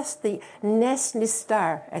with just the nes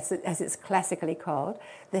nistar, as it's classically called,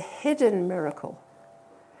 the hidden miracle,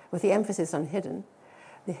 with the emphasis on hidden,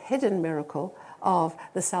 the hidden miracle of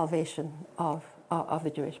the salvation of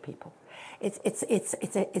the Jewish people.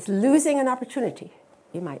 It's losing an opportunity,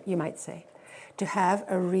 you might say, to have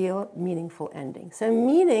a real meaningful ending. So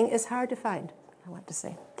meaning is hard to find, I want to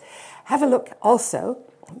say. Have a look also,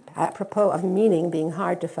 apropos of meaning being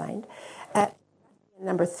hard to find, at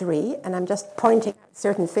number 3, and I'm just pointing at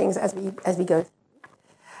certain things as we go.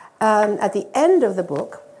 At the end of the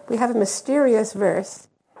book, we have a mysterious verse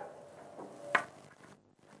that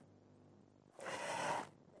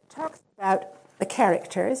talks about the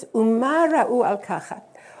characters, Uma ra'u al kacha.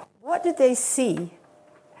 What did they see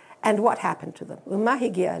and what happened to them? Uma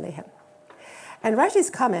higia alehem. And Rashi's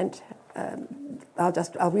comment,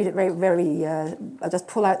 I'll read it very, I'll just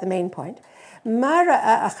pull out the main point. Ma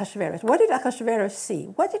ra'a Achashverosh. What did Achashverosh see?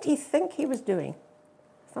 What did he think he was doing?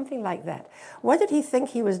 Something like that. What did he think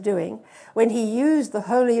he was doing when he used the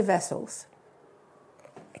holy vessels?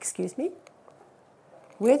 Excuse me?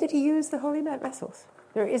 Where did he use the holy vessels?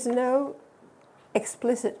 There is no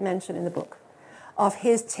explicit mention in the book of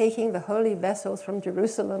his taking the holy vessels from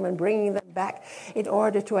Jerusalem and bringing them back in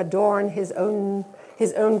order to adorn his own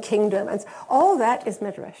kingdom. And all that is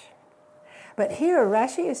Midrash. But here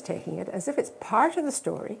Rashi is taking it as if it's part of the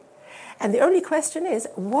story. And the only question is,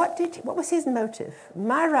 what was his motive?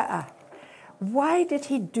 Mara'ah. Why did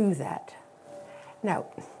he do that? Now,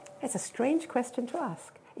 it's a strange question to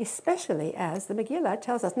ask, especially as the Megillah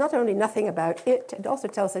tells us not only nothing about it also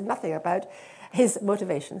tells us nothing about his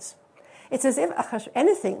motivations. It's as if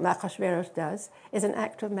anything Achashverosh does is an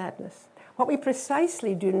act of madness. What we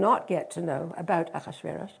precisely do not get to know about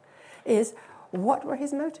Achashverosh is what were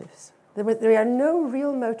his motives. There are no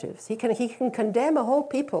real motives. He can condemn a whole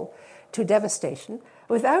people to devastation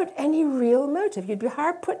without any real motive. You'd be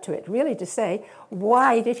hard put to it, really, to say,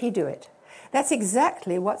 why did he do it? That's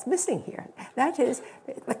exactly what's missing here. That is,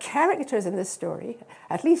 the characters in this story,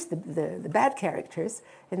 at least the bad characters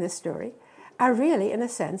in this story, are really, in a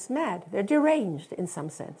sense, mad. They're deranged in some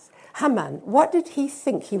sense. Haman, what did he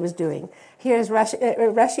think he was doing? Here's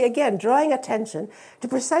Rashi again, drawing attention to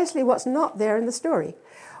precisely what's not there in the story.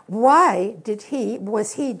 Why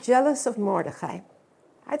was he jealous of Mordechai?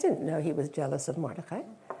 I didn't know he was jealous of Mordechai.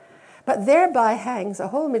 But thereby hangs a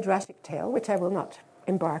whole midrashic tale, which I will not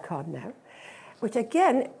embark on now, which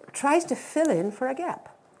again tries to fill in for a gap.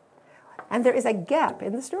 And there is a gap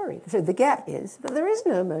in the story. So the gap is that there is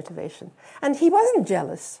no motivation. And he wasn't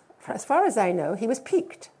jealous. As far as I know, he was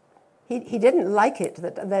piqued. He didn't like it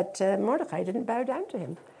that Mordechai didn't bow down to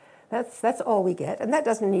him. That's all we get, and that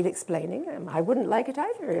doesn't need explaining. I wouldn't like it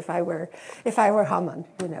either if I were Haman.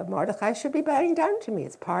 Mordechai should be bowing down to me.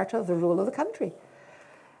 It's part of the rule of the country.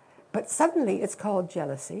 But suddenly it's called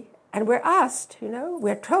jealousy, and we're asked,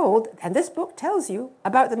 we're told, and this book tells you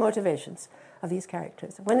about the motivations of these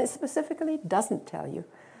characters, when it specifically doesn't tell you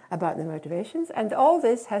about the motivations, and all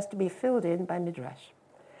this has to be filled in by Midrash.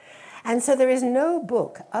 And so there is no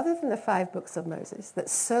book, other than the 5 books of Moses, that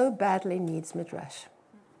so badly needs Midrash.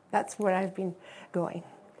 That's where I've been going.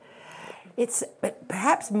 It's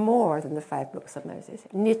perhaps more than the 5 books of Moses.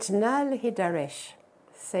 Nitna lehidaresh,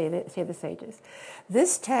 say the sages.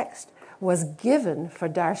 This text was given for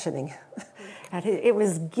darshaning. And it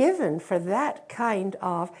was given for that kind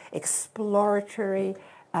of exploratory,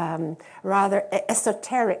 rather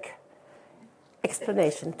esoteric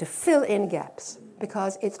explanation to fill in gaps,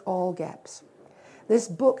 because it's all gaps. This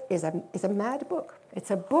book is a mad book. It's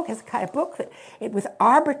a book that with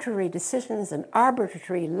arbitrary decisions and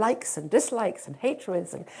arbitrary likes and dislikes and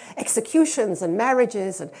hatreds and executions and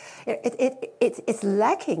marriages, and it's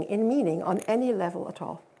lacking in meaning on any level at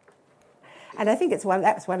all. And I think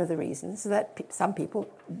that's one of the reasons that some people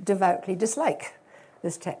devoutly dislike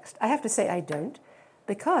this text. I have to say I don't,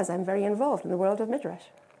 because I'm very involved in the world of Midrash.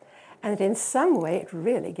 And in some way it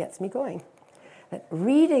really gets me going. That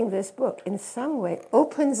reading this book in some way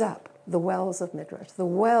opens up the wells of Midrash, the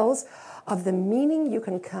wells of the meaning you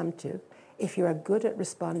can come to if you are good at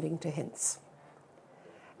responding to hints.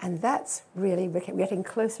 And that's really, we're getting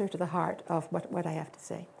closer to the heart of what I have to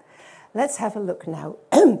say. Let's have a look now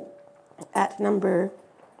at number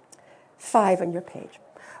 5 on your page.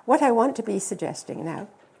 What I want to be suggesting now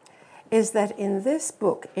is that in this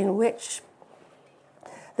book, in which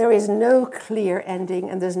there is no clear ending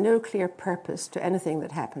and there's no clear purpose to anything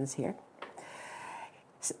that happens here,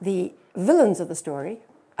 the villains of the story,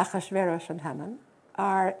 Achashverosh and Haman,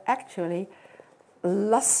 are actually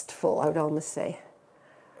lustful, I would almost say,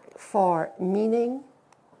 for meaning,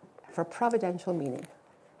 for providential meaning.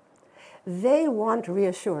 They want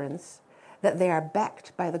reassurance that they are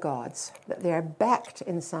backed by the gods, that they are backed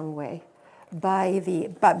in some way by the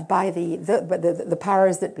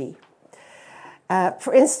powers that be.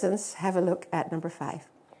 For instance, have a look at number 5.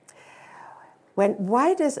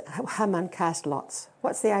 Why does Haman cast lots?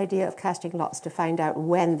 What's the idea of casting lots to find out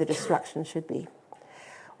when the destruction should be?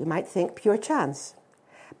 We might think pure chance.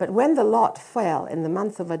 But when the lot fell in the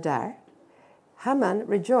month of Adar, Haman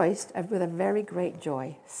rejoiced with a very great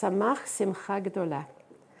joy. Samach simcha gedola.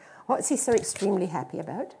 What's he so extremely happy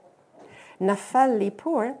about? Nafal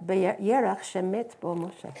lipor beyerach shemet bo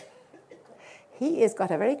Moshe. He has got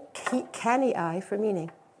a very canny eye for meaning.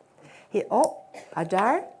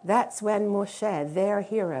 Adar, that's when Moshe, their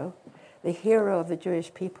hero, the hero of the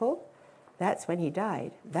Jewish people, that's when he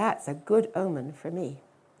died. That's a good omen for me.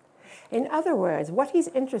 In other words, what he's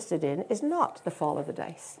interested in is not the fall of the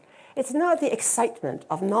dice. It's not the excitement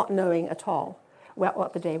of not knowing at all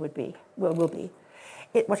what the day will be.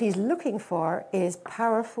 What he's looking for is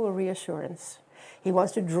powerful reassurance. He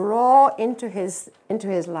wants to draw into his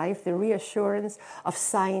life the reassurance of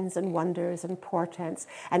signs and wonders and portents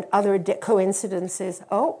and other coincidences.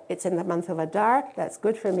 Oh, it's in the month of Adar. That's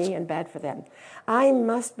good for me and bad for them. I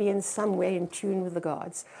must be in some way in tune with the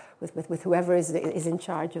gods, with whoever is in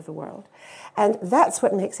charge of the world. And that's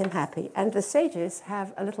what makes him happy. And the sages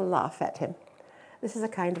have a little laugh at him. This is a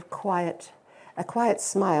kind of quiet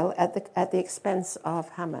smile at the expense of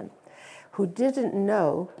Haman, who didn't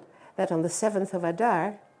know that on the 7th of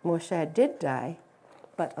Adar, Moshe did die,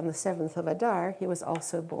 but on the 7th of Adar, he was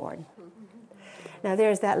also born. Now,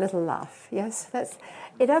 there's that little laugh, yes?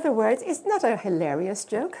 In other words, it's not a hilarious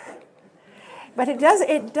joke, but it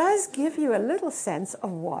does give you a little sense of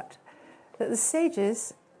what? That the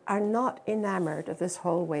sages are not enamored of this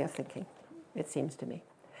whole way of thinking, it seems to me.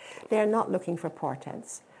 They're not looking for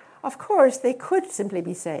portents. Of course, they could simply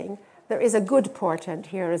be saying, there is a good portent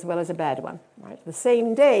here as well as a bad one. Right? The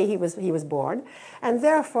same day he was born, and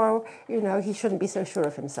therefore, he shouldn't be so sure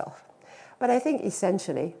of himself. But I think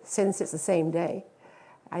essentially, since it's the same day,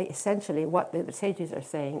 what the sages are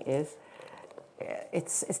saying is,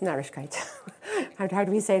 it's Narishkeit. How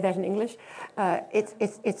do we say that in English?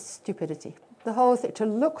 It's stupidity. The whole thing, to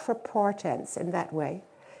look for portents in that way.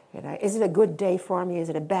 Is it a good day for me? Is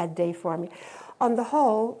it a bad day for me? On the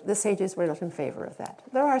whole, the sages were not in favor of that.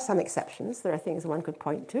 There are some exceptions. There are things one could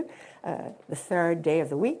point to. The third day of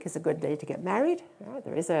the week is a good day to get married.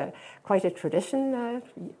 There is quite a tradition,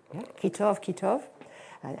 kitov,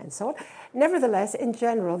 and so on. Nevertheless, in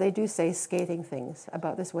general, they do say scathing things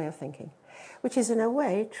about this way of thinking, which is in a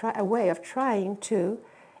way of trying to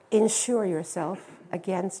insure yourself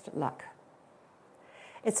against luck.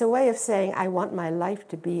 It's a way of saying, I want my life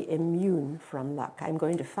to be immune from luck. I'm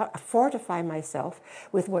going to fortify myself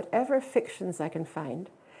with whatever fictions I can find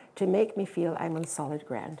to make me feel I'm on solid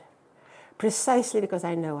ground, precisely because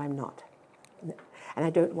I know I'm not. And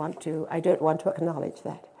I don't want to acknowledge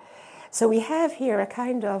that. So we have here a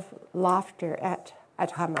kind of laughter at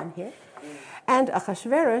Haman here. And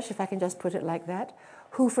Achashverosh, if I can just put it like that,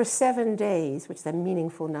 who for 7 days, which is a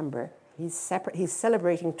meaningful number, he's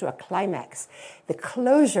celebrating to a climax. The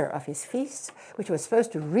closure of his feast, which was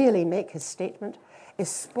supposed to really make his statement, is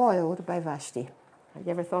spoiled by Vashti. Have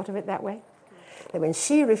you ever thought of it that way? That when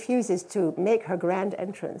she refuses to make her grand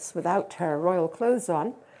entrance without her royal clothes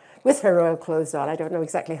on, with her royal clothes on, I don't know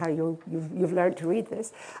exactly how you've learned to read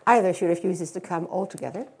this, either she refuses to come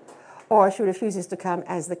altogether, or she refuses to come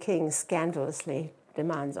as the king scandalously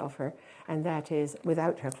demands of her, and that is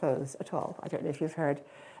without her clothes at all. I don't know if you've heard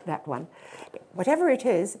that one. Whatever it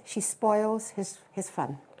is, she spoils his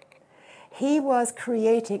fun. He was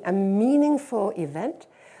creating a meaningful event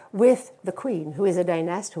with the queen, who is a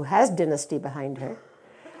dynast, who has dynasty behind her,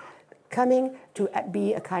 coming to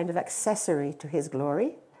be a kind of accessory to his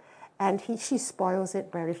glory, and she spoils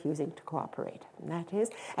it by refusing to cooperate. And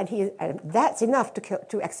that's enough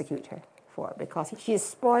to execute her for, because she has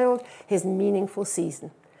spoiled his meaningful season,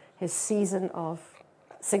 his season of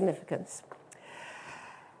significance.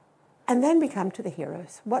 And then we come to the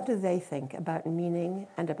heroes. What do they think about meaning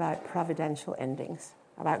and about providential endings,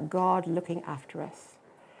 about God looking after us?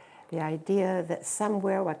 The idea that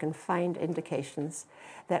somewhere one can find indications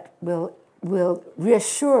that will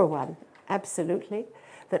reassure one, absolutely,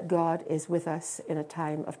 that God is with us in a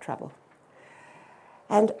time of trouble.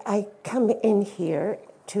 And I come in here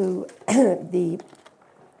to the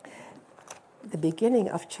beginning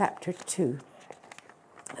of chapter 2.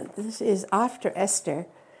 This is after Esther.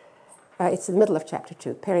 It's the middle of chapter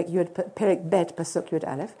 2, Perek Bet Pasuk Yud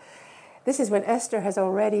Aleph. This is when Esther has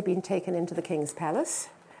already been taken into the king's palace.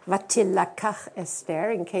 Vatilakach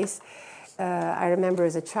Esther. In case I remember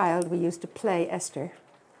as a child, we used to play Esther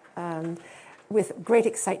with great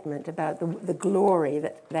excitement about the glory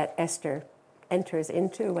that Esther enters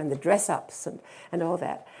into, and the dress-ups and all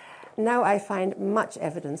that. Now I find much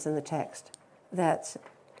evidence in the text that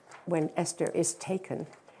when Esther is taken,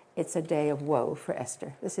 it's a day of woe for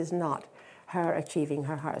Esther. This is not her achieving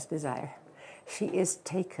her heart's desire. She is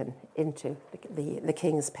taken into the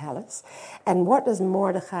king's palace. And what does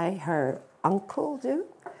Mordechai, her uncle, do?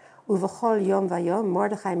 Uvechol yom vayom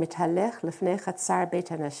Mordechai mithalech lefnei chatzar beit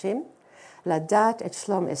hanashim ladat et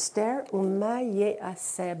shlom Esther uma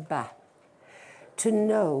ye'aseh ba. To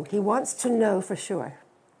know. He wants to know for sure.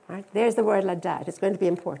 Right? There's the word ladat. It's going to be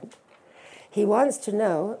important. He wants to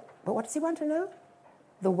know, but what does he want to know?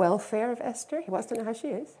 The welfare of Esther. He wants to know how she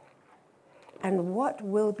is. And what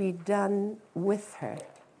will be done with her.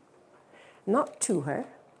 Not to her,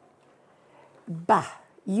 but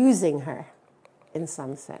using her in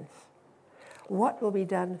some sense. What will be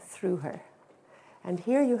done through her. And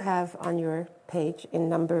here you have on your page in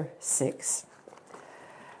number 6,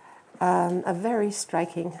 a very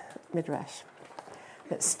striking midrash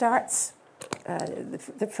that starts,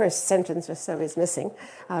 the first sentence or so is missing.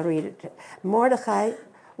 I'll read it. Mordechai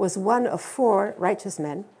was one of 4 righteous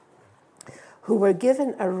men who were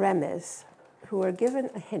given a remez, who were given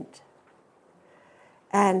a hint,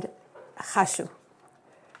 and chashu.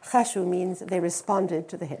 Chashu means they responded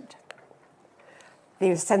to the hint. They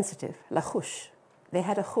were sensitive, lachush. They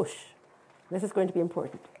had a chush. This is going to be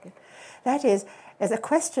important. That is a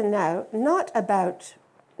question now, not about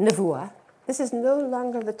nevuah. This is no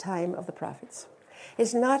longer the time of the prophets.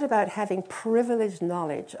 It's not about having privileged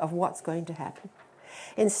knowledge of what's going to happen.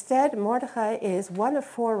 Instead, Mordechai is one of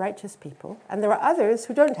 4 righteous people, and there are others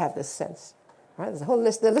who don't have this sense. Right? There's a whole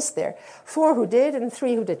list, the list there. 4 who did and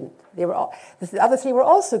 3 who didn't. The other 3 were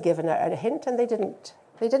also given a hint, and they didn't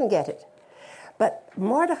get it. But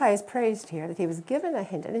Mordechai is praised here that he was given a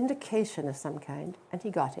hint, an indication of some kind, and he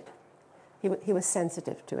got it. He was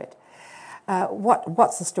sensitive to it.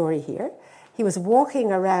 What's the story here? He was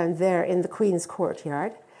walking around there in the Queen's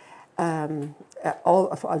courtyard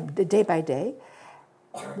day by day.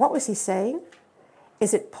 What was he saying?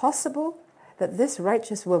 Is it possible that this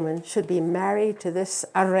righteous woman should be married to this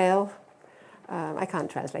Arel? I can't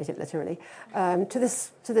translate it literally. To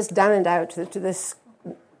this down and out, to this.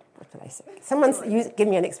 What did I say? Give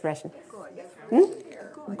me an expression.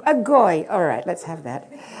 A goy. All right, let's have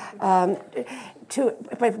that. But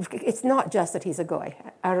it's not just that he's a goy.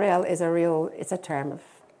 Arel is it's a term of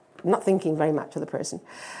not thinking very much of the person.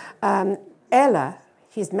 Ella,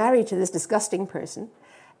 he's married to this disgusting person.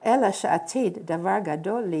 Ella she'atid davar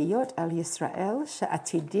gadol liyot al Yisrael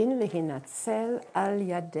she'atidin lehinatzel al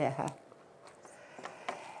yadeha.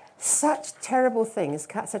 Such terrible things,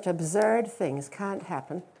 such absurd things can't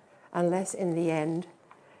happen unless in the end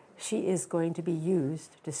she is going to be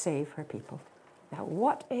used to save her people. Now,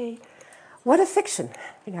 what a fiction!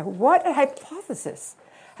 What a hypothesis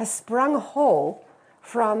has sprung whole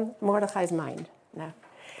from Mordechai's mind. Now,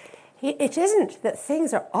 it isn't that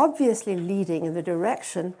things are obviously leading in the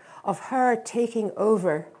direction of her taking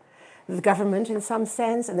over the government in some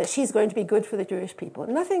sense, and that she's going to be good for the Jewish people.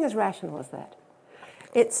 Nothing as rational as that.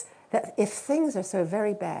 It's that if things are so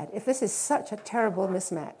very bad, if this is such a terrible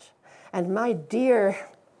mismatch, and my dear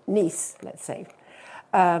niece, let's say,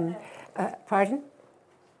 has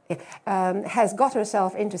got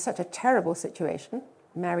herself into such a terrible situation,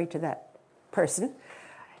 married to that person,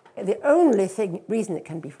 the only reason it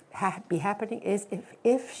can be happening is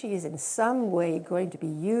if she is in some way going to be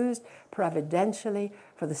used providentially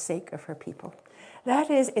for the sake of her people.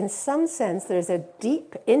 That is, in some sense, there's a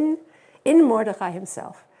deep in Mordechai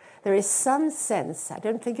himself. There is some sense. I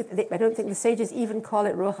don't think the sages even call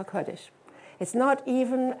it Ruach HaKodesh. It's not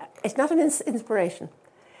an inspiration.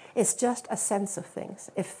 It's just a sense of things.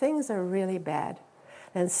 If things are really bad,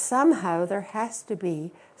 then somehow there has to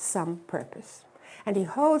be some purpose. And he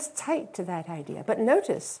holds tight to that idea. But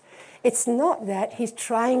notice, it's not that he's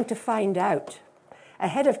trying to find out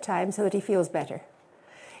ahead of time so that he feels better.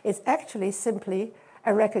 It's actually simply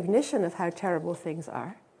a recognition of how terrible things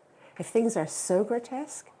are. If things are so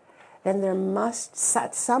grotesque, then there must,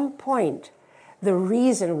 at some point, the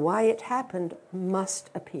reason why it happened must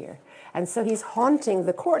appear. And so he's haunting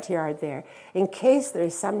the courtyard there in case there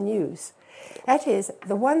is some news. That is,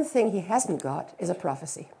 the one thing he hasn't got is a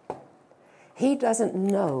prophecy. He doesn't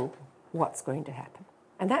know what's going to happen.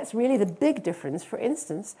 And that's really the big difference, for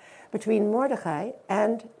instance, between Mordechai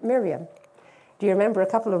and Miriam. Do you remember a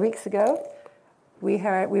couple of weeks ago, we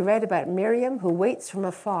read about Miriam who waits from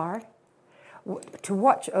afar to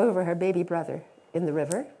watch over her baby brother in the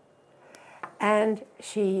river, and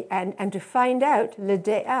to find out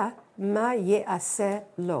l'de'ah ma ye'aseh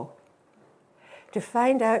lo, to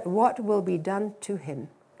find out what will be done to him.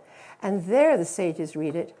 And there the sages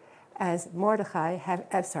read it as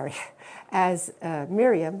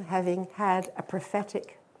Miriam having had a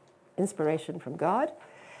prophetic inspiration from God,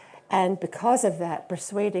 and because of that,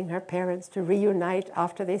 persuading her parents to reunite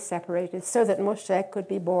after they separated so that Moshe could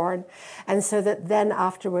be born, and so that then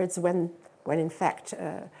afterwards, when in fact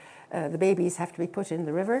the babies have to be put in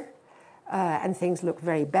the river, and things look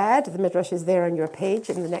very bad. The midrash is there on your page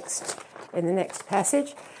in the next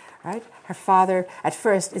passage. Right? Her father at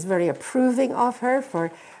first is very approving of her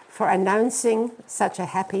for announcing such a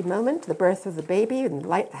happy moment, the birth of the baby, and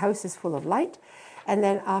the house is full of light. And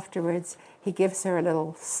then afterwards, he gives her a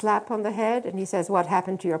little slap on the head, and he says, "What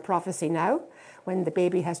happened to your prophecy now?" when the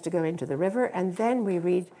baby has to go into the river. And then we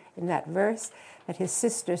read in that verse that his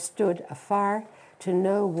sister stood afar to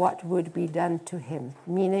know what would be done to him,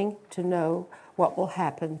 meaning to know what will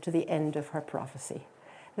happen to the end of her prophecy.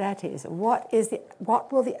 That is, what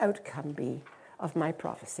will the outcome be of my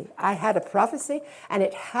prophecy. I had a prophecy, and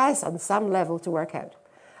it has on some level to work out.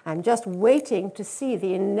 I'm just waiting to see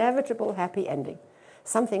the inevitable happy ending,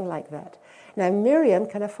 something like that. Now, Miriam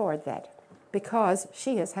can afford that because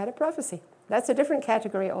she has had a prophecy. That's a different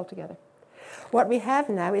category altogether. What we have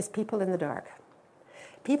now is people in the dark.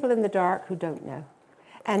 People in the dark who don't know.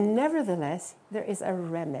 And nevertheless, there is a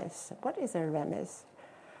remez. What is a remez?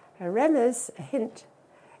 A remez, a hint,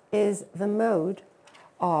 is the mode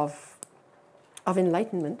of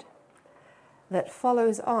enlightenment that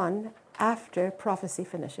follows on after prophecy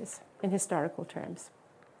finishes, in historical terms.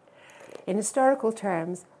 In historical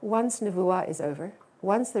terms, once Nevuah is over,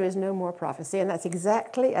 once there is no more prophecy, and that's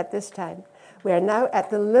exactly at this time, we are now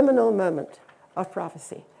at the liminal moment of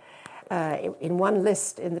prophecy. In one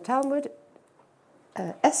list in the Talmud,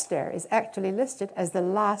 Esther is actually listed as the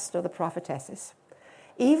last of the prophetesses,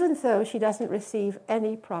 even though she doesn't receive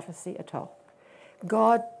any prophecy at all.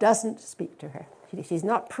 God doesn't speak to her. She's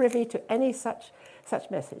not privy to any such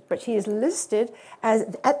message, but she is listed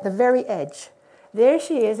as at the very edge. There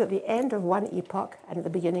she is at the end of one epoch and at the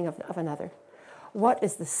beginning of another. What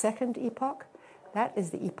is the second epoch? That is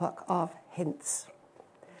the epoch of hints.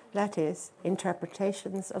 That is,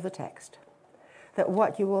 interpretations of the text. That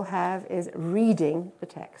what you will have is reading the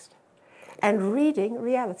text and reading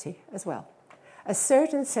reality as well. A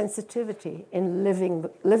certain sensitivity in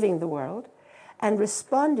living the world and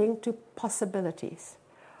responding to possibilities,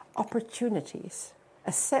 opportunities.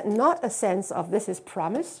 Not a sense of this is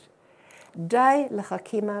promised. Dai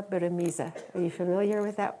lechakima beremiza. Are you familiar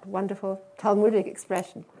with that wonderful Talmudic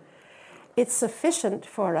expression? It's sufficient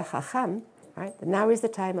for a chacham, right? Now is the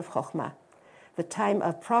time of chokhmah. The time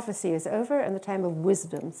of prophecy is over and the time of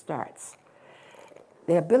wisdom starts.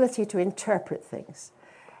 The ability to interpret things.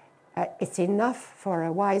 It's enough for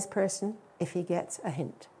a wise person if he gets a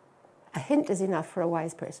hint. A hint is enough for a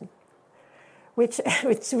wise person, which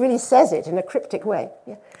really says it in a cryptic way.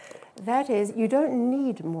 Yeah. That is, you don't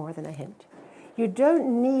need more than a hint. You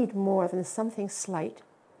don't need more than something slight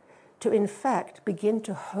to, in fact, begin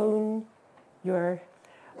to hone your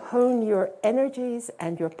energies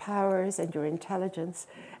and your powers and your intelligence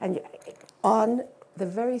and on the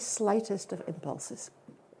very slightest of impulses,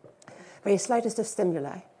 very slightest of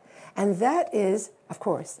stimuli. And that is, of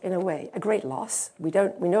course, in a way, a great loss. We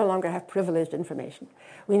no longer have privileged information.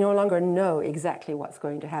 We no longer know exactly what's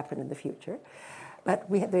going to happen in the future. But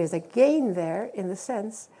there's a gain there in the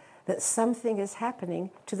sense that something is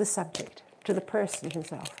happening to the subject, to the person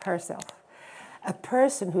himself, herself. A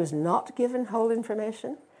person who's not given whole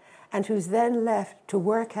information and who's then left to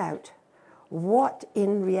work out what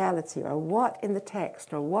in reality or what in the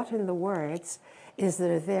text or what in the words is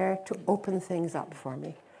there to open things up for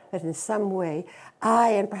me. That in some way I,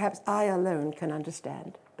 and perhaps I alone, can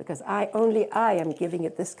understand, because only I am giving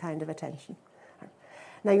it this kind of attention.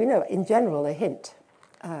 Now, you know, in general, a hint,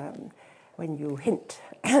 when you hint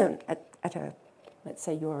at a, let's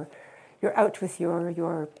say you're out with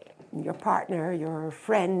your partner, your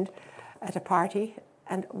friend at a party,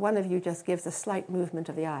 and one of you just gives a slight movement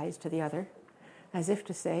of the eyes to the other, as if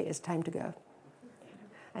to say, it's time to go.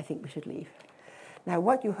 I think we should leave. Now,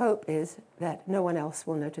 what you hope is that no one else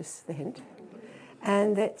will notice the hint,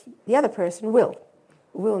 and that the other person will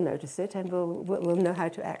notice it and will know how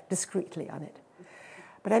to act discreetly on it.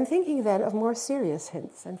 But I'm thinking then of more serious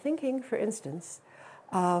hints. I'm thinking, for instance,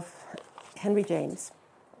 of Henry James.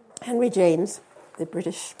 Henry James, the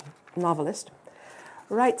British novelist,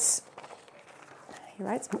 writes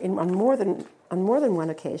on more than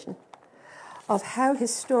one occasion of how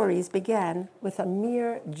his stories began with a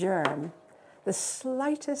mere germ, the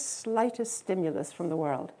slightest stimulus from the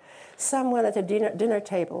world. Someone at a dinner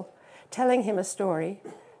table telling him a story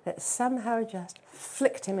that somehow just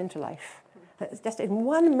flicked him into life. Just in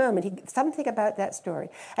one moment, something about that story.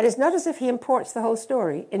 And it's not as if he imports the whole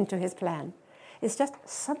story into his plan. It's just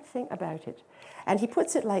something about it. And he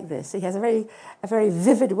puts it like this. He has a very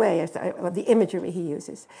vivid way of the imagery he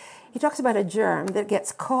uses. He talks about a germ that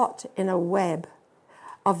gets caught in a web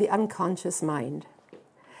of the unconscious mind,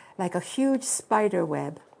 like a huge spider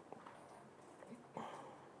web.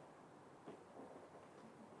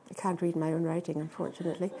 I can't read my own writing,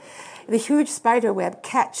 unfortunately. The huge spider web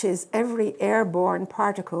catches every airborne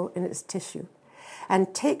particle in its tissue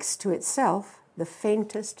and takes to itself the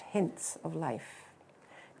faintest hints of life.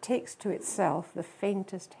 Takes to itself the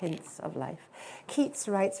faintest hints of life. Keats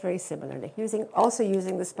writes very similarly, also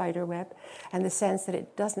using the spider web and the sense that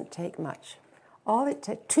it doesn't take much.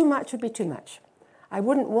 Too much would be too much. I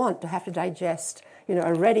wouldn't want to have to digest,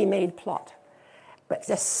 a ready-made plot, but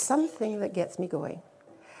just something that gets me going.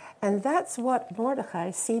 And that's what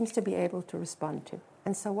Mordecai seems to be able to respond to.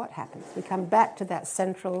 And so what happens? We come back to that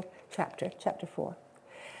central chapter, chapter 4.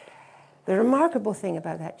 The remarkable thing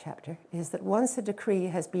about that chapter is that once a decree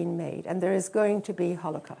has been made, and there is going to be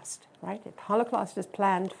Holocaust, right? Holocaust is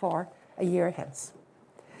planned for a year hence.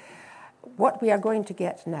 What we are going to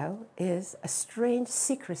get now is a strange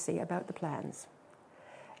secrecy about the plans.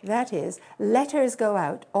 That is, letters go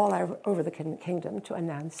out all over the kingdom to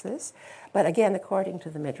announce this, but again, according to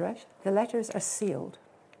the Midrash, the letters are sealed,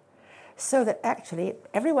 so that actually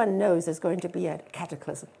everyone knows there's going to be a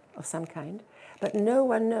cataclysm of some kind, but no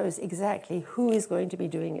one knows exactly who is going to be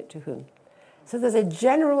doing it to whom. So there's a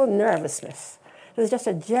general nervousness. There's just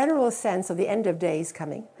a general sense of the end of days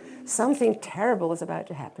coming. Something terrible is about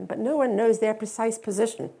to happen, but no one knows their precise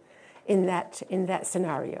position in that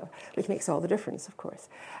scenario, which makes all the difference, of course.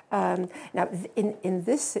 Now, in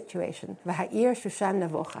this situation, V'ha'ir Shushan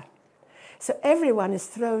Navocha. So everyone is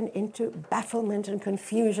thrown into bafflement and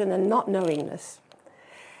confusion and not knowingness.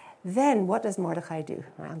 Then what does Mordecai do?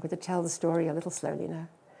 I'm going to tell the story a little slowly now.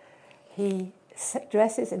 He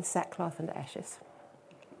dresses in sackcloth and ashes.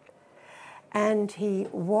 And he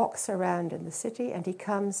walks around in the city, and he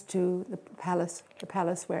comes to the palace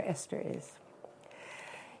where Esther is.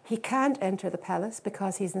 He can't enter the palace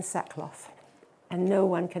because he's in sackcloth, and no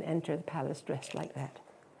one can enter the palace dressed like that.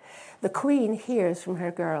 The queen hears from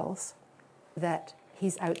her girls that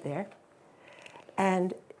he's out there,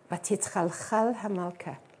 and vatitzchalchal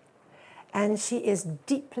hamalka, and she is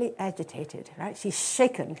deeply agitated, right? She's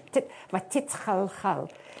shaken,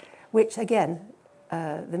 vatitzchalchal, which again,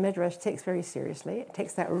 the Midrash takes very seriously. It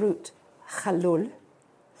takes that root, chalul,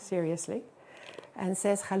 seriously, and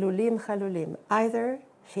says chalulim, chalulim. Either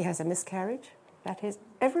she has a miscarriage, that is,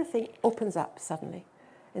 everything opens up suddenly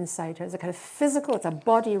inside her. It's a kind of physical, it's a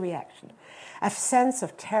body reaction, a sense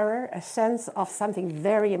of terror, a sense of something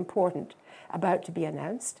very important about to be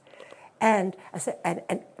announced, and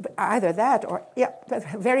either that or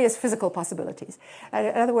various physical possibilities.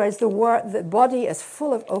 In other words, the body is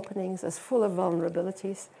full of openings, is full of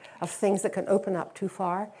vulnerabilities, of things that can open up too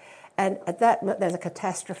far, and at that there's a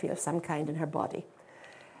catastrophe of some kind in her body.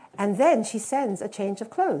 And then she sends a change of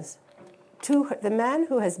clothes to the man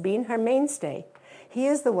who has been her mainstay. He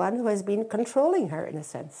is the one who has been controlling her, in a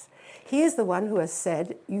sense. He is the one who has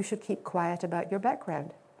said, you should keep quiet about your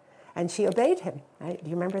background. And she obeyed him. Right? Do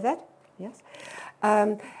you remember that? Yes.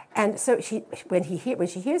 And so when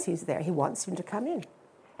she hears he's there, he wants him to come in.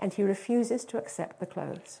 And he refuses to accept the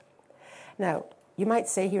clothes. Now, you might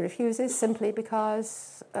say he refuses simply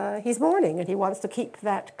because he's mourning and he wants to keep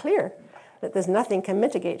that clear, that there's nothing can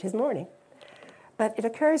mitigate his mourning. But it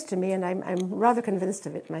occurs to me, and I'm rather convinced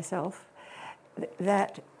of it myself,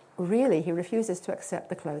 that really he refuses to accept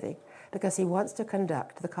the clothing because he wants to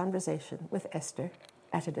conduct the conversation with Esther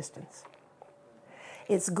at a distance.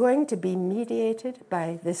 It's going to be mediated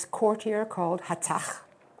by this courtier called Hatach,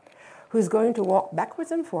 who's going to walk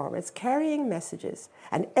backwards and forwards, carrying messages.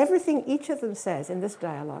 And everything each of them says in this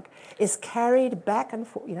dialogue is carried back and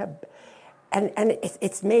forth, and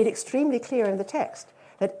it's made extremely clear in the text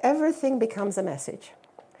that everything becomes a message.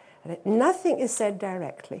 That nothing is said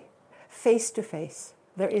directly, face to face.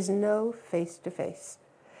 There is no face to face.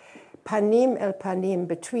 Panim el panim,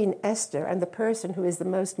 between Esther and the person who is the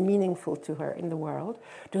most meaningful to her in the world,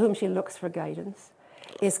 to whom she looks for guidance,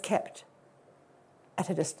 is kept at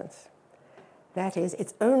a distance. That is,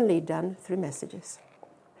 it's only done through messages.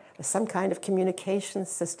 There's some kind of communication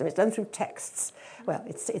system. It's done through texts. Well,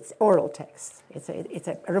 it's oral text. It's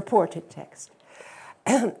a reported text.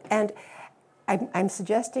 And I'm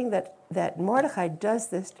suggesting that Mordecai does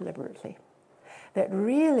this deliberately. That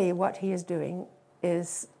really what he is doing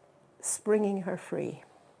is springing her free.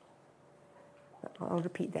 I'll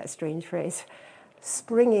repeat that strange phrase.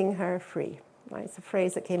 Springing her free. Right? It's a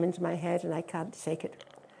phrase that came into my head and I can't shake it.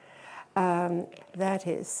 That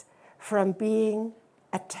is, from being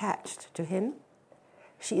attached to him,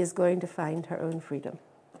 she is going to find her own freedom.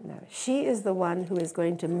 Now, she is the one who is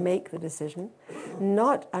going to make the decision,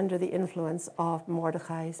 not under the influence of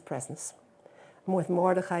Mordecai's presence, with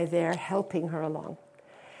Mordecai there helping her along.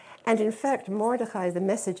 And in fact, Mordecai, the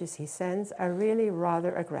messages he sends are really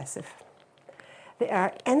rather aggressive. They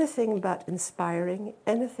are anything but inspiring,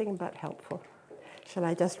 anything but helpful. Shall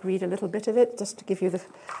I just read a little bit of it, just to give you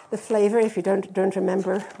the flavor if you don't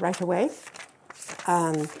remember right away?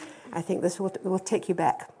 I think this will take you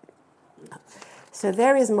back. So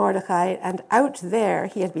there is Mordecai, and out there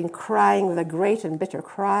he had been crying with a great and bitter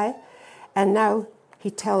cry, and now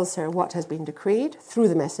he tells her what has been decreed through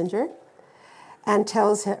the messenger, and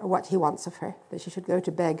tells her what he wants of her, that she should go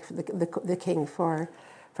to beg for the king for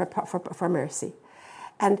mercy.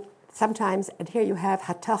 And sometimes, and here you have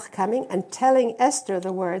Hatach coming and telling Esther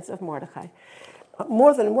the words of Mordechai.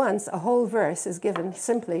 More than once, a whole verse is given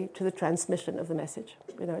simply to the transmission of the message.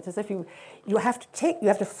 It's as if you have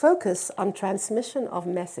to focus on transmission of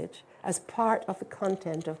message as part of the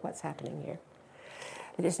content of what's happening here.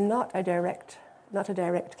 It is not a direct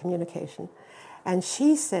communication. And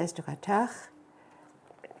she says to Hatach,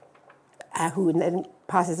 who then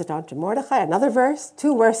passes it on to Mordechai, another verse,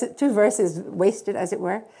 two verses wasted, as it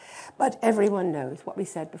were. But everyone knows what we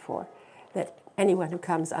said before, that anyone who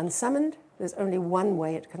comes unsummoned, there's only one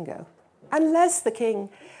way it can go. Unless the king,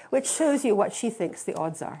 which shows you what she thinks the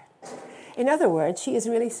odds are. In other words, she is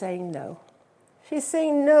really saying no. She's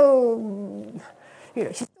saying no.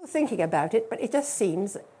 She's still thinking about it, but it just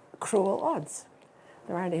seems cruel odds.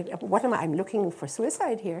 What am I? I'm looking for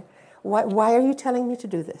suicide here. Why are you telling me to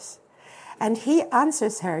do this? And he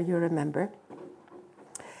answers her, you remember.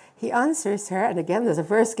 He answers her, and again, there's a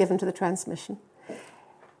verse given to the transmission.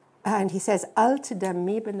 And he says, Al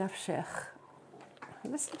tidami b'nafshech.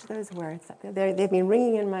 Listen to those words. They've been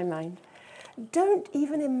ringing in my mind. Don't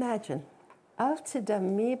even imagine. Al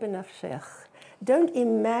tidami b'nafshech. Don't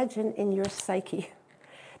imagine in your psyche.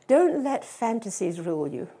 Don't let fantasies rule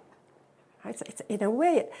you. It's in a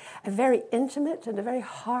way, a very intimate and a very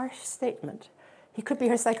harsh statement. He could be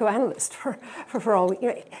her psychoanalyst for all.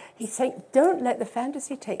 He's saying, don't let the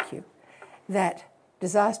fantasy take you that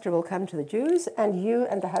disaster will come to the Jews and you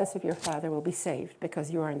and the house of your father will be saved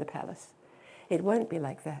because you are in the palace. It won't be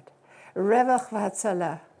like that. Revach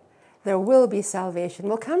v'hatzalah. There will be salvation.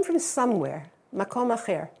 Will come from somewhere. Makom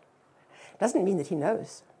acher. Doesn't mean that he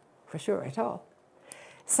knows for sure at all.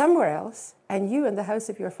 Somewhere else, and you and the house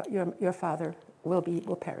of your father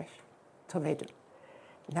will perish. Toledo.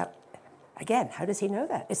 Now, again, how does he know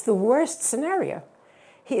that? It's the worst scenario.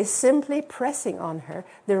 He is simply pressing on her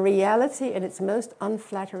the reality in its most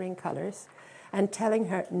unflattering colors and telling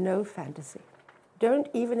her no fantasy. Don't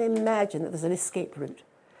even imagine that there's an escape route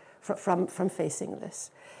from facing this.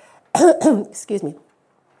 Excuse me.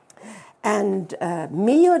 And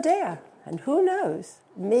mi yodea, and who knows,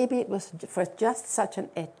 maybe it was for just such a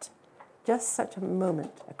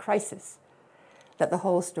moment, a crisis, that the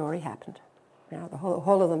whole story happened. Now, the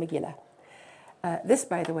whole of the Megillah. This,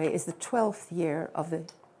 by the way, is the 12th year of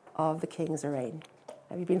the king's reign.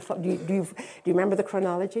 Have you been? Do you remember the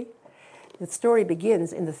chronology? The story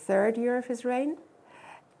begins in the 3rd year of his reign.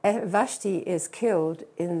 Vashti is killed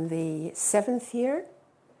in the 7th year,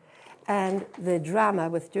 and the drama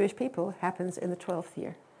with Jewish people happens in the 12th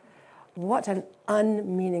year. What an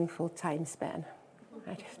unmeaningful time span.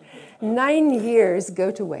 Right? 9 years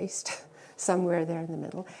go to waste somewhere there in the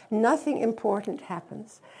middle. Nothing important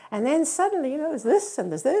happens. And then suddenly, there's this,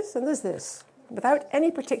 and there's this, and there's this, without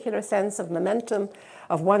any particular sense of momentum,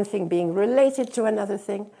 of one thing being related to another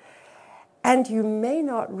thing. And you may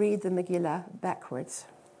not read the Megillah backwards.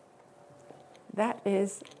 That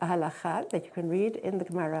is a halacha that you can read in the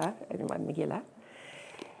Gemara, in the Megillah.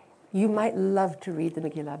 You might love to read the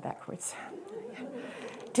Megillah backwards.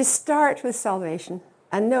 To start with salvation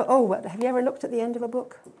and know, have you ever looked at the end of a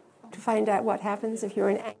book to find out what happens if you're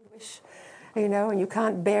in anguish, and you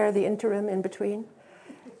can't bear the interim in between?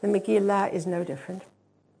 The Megillah is no different.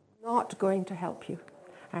 Not going to help you.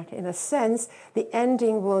 Right? In a sense, the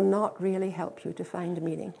ending will not really help you to find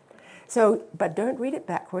meaning. So, but don't read it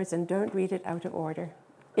backwards and don't read it out of order.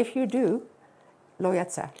 If you do, lo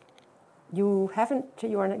yatsa. You haven't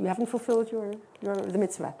fulfilled the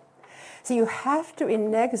mitzvah. So you have to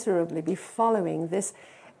inexorably be following this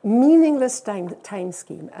meaningless time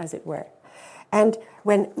scheme, as it were. And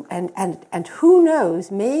who knows,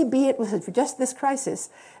 maybe it was just this crisis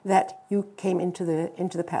that you came into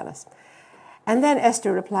the palace. And then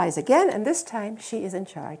Esther replies again, and this time she is in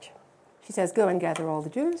charge. She says, go and gather all the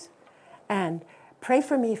Jews and pray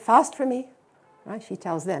for me, fast for me. Right? She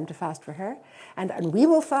tells them to fast for her. And we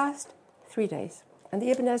will fast 3 days. And the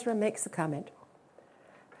Ibn Ezra makes the comment.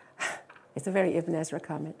 It's a very Ibn Ezra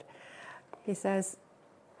comment. He says,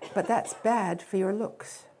 but that's bad for your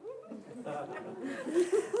looks.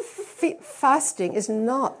 Fasting is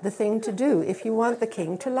not the thing to do if you want the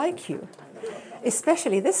king to like you.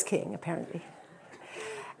 Especially this king, apparently.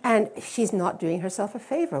 And she's not doing herself a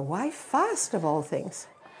favor. Why fast, of all things?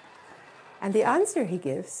 And the answer he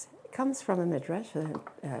gives comes from a midrash,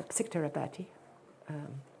 Psikta Rabati.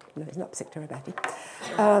 No, it's not Psikta Rabati.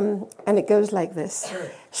 And it goes like this.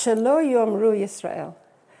 Shelo yomru Yisrael.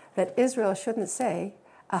 That Israel shouldn't say,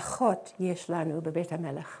 Achot yesh lanu bebeit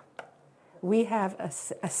HaMelech. We have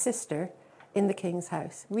a sister in the king's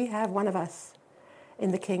house. We have one of us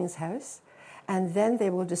in the king's house. And then they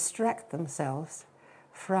will distract themselves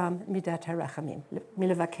from midat harachamim,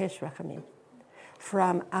 milevakesh rachamim,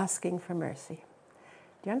 from asking for mercy.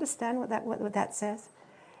 Do you understand what that says?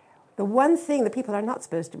 The one thing that people are not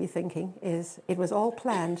supposed to be thinking is it was all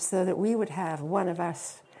planned so that we would have one of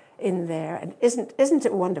us in there. And isn't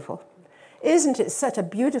it wonderful? Isn't it such a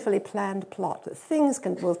beautifully planned plot that things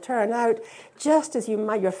will turn out just as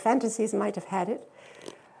your fantasies might have had it?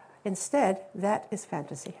 Instead, that is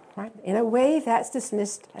fantasy, right? In a way, that's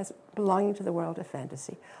dismissed as belonging to the world of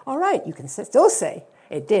fantasy. All right, you can still say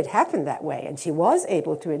it did happen that way, and she was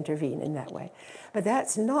able to intervene in that way. But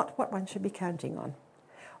that's not what one should be counting on.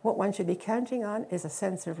 What one should be counting on is a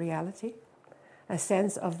sense of reality, a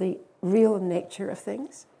sense of the real nature of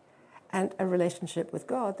things, and a relationship with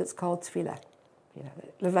God that's called tefillah.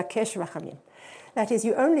 Levakesh rachamim. That is,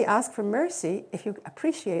 you only ask for mercy if you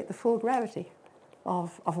appreciate the full gravity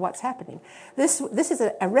of what's happening. This is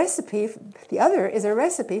a recipe, the other is a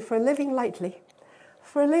recipe for living lightly,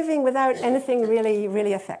 for living without anything really,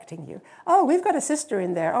 really affecting you. Oh, we've got a sister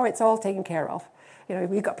in there. Oh, it's all taken care of.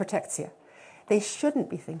 We've got protectia. They shouldn't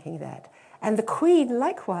be thinking that. And the queen,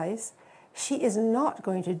 likewise, she is not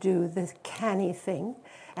going to do this canny thing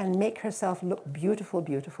and make herself look beautiful,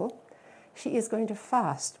 beautiful. She is going to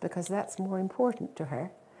fast because that's more important to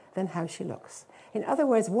her than how she looks. In other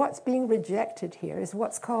words, what's being rejected here is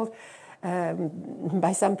what's called,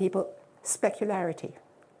 by some people, specularity.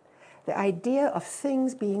 The idea of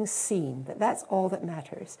things being seen, that's all that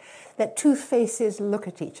matters. That two faces look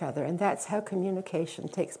at each other, and that's how communication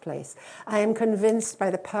takes place. I am convinced by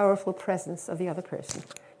the powerful presence of the other person.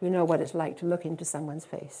 You know what it's like to look into someone's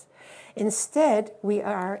face. Instead, we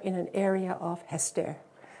are in an area of Esther,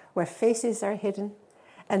 where faces are hidden,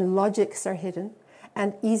 and logics are hidden,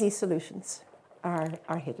 and easy solutions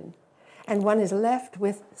are hidden. And one is left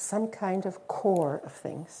with some kind of core of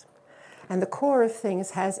things. And the core of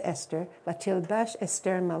things has Esther, Vatilbash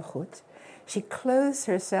Esther Malchut. She clothes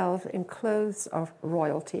herself in clothes of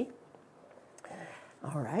royalty.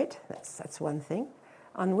 All right, that's one thing.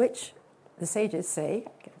 On which the sages say,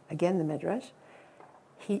 again the Midrash,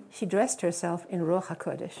 she dressed herself in Ruach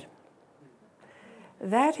HaKodesh.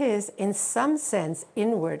 That is, in some sense,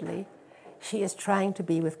 inwardly, she is trying to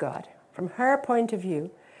be with God. From her point of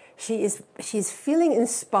view, she's feeling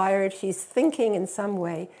inspired, she's thinking in some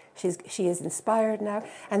way, she is inspired now,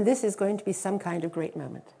 and this is going to be some kind of great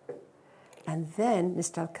moment. And then,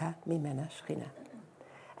 nistalka mimena shchina.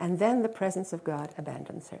 And then the presence of God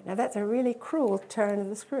abandons her. Now that's a really cruel turn of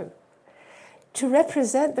the screw. To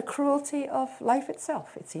represent the cruelty of life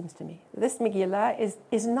itself, it seems to me. This Megillah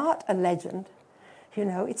is not a legend.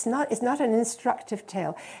 It's not an instructive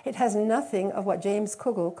tale. It has nothing of what James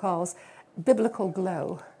Kugel calls biblical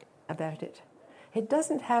glow about it. It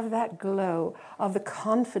doesn't have that glow of the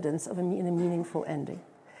confidence of in a meaningful ending,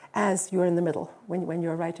 as you're in the middle, when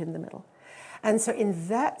you're right in the middle. And so in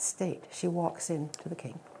that state, she walks into the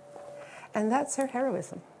king. And that's her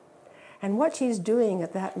heroism. And what she's doing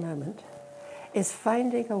at that moment is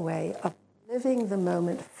finding a way of living the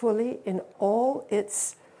moment fully in all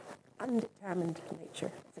its undetermined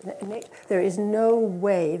nature. There is no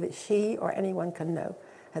way that she or anyone can know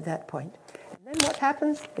at that point. And then what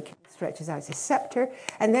happens? The king stretches out his scepter,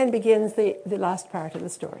 and then begins the last part of the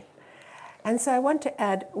story. And so I want to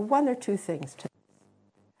add one or two things to this.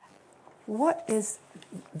 What is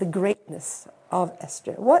the greatness of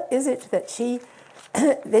Esther? What is it that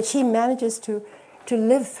she manages to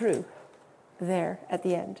live through there at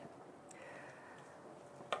the end?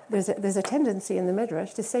 There's a tendency in the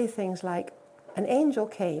Midrash to say things like, an angel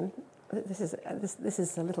came. This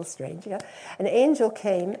is a little strange. Yeah, an angel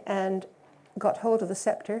came and got hold of the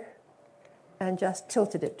scepter and just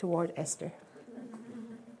tilted it toward Esther.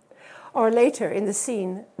 Or later in the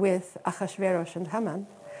scene with Achashverosh and Haman,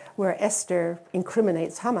 where Esther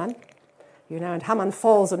incriminates Haman, and Haman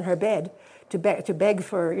falls on her bed to beg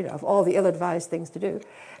for, of all the ill-advised things to do,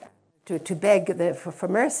 to beg for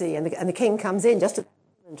mercy, and the king comes in just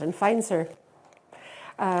and finds her.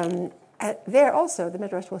 There also, the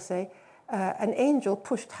Midrash will say, an angel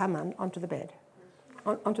pushed Haman onto the bed,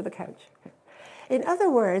 onto the couch. In other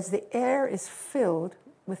words, the air is filled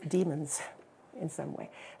with demons in some way.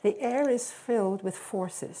 The air is filled with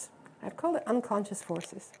forces. I'd call it unconscious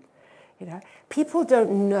forces. People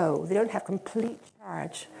don't know. They don't have complete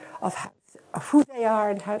charge of who they are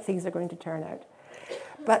and how things are going to turn out.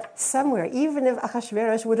 But somewhere, even if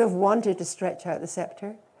Achashverosh would have wanted to stretch out the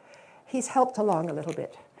scepter, he's helped along a little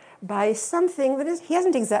bit by something that he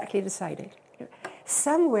hasn't exactly decided.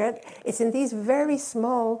 Somewhere, it's in these very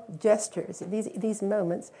small gestures, in these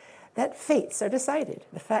moments, that fates are decided.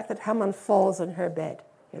 The fact that Haman falls on her bed.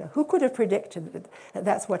 Who could have predicted that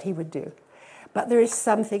that's what he would do? But there is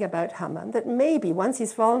something about Haman that maybe once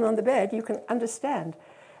he's fallen on the bed, you can understand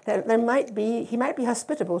that he might be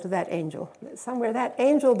hospitable to that angel. Somewhere that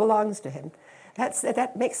angel belongs to him.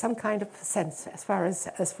 That makes some kind of sense as far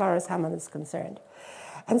as Haman is concerned.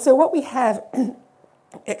 And so what we have, in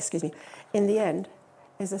the end,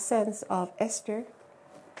 is a sense of Esther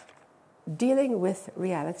dealing with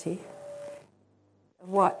reality,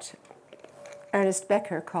 what Ernest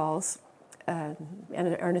Becker calls, and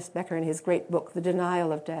Ernest Becker in his great book, The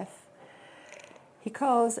Denial of Death, he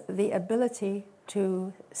calls the ability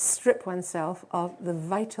to strip oneself of the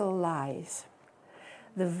vital lies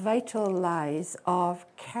of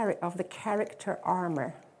the character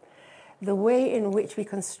armor, the way in which we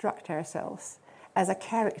construct ourselves as a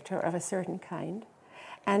character of a certain kind,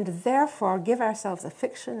 and therefore give ourselves a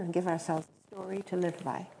fiction and give ourselves a story to live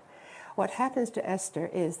by. What happens to Esther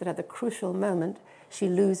is that at the crucial moment, she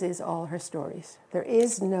loses all her stories. There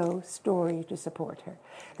is no story to support her.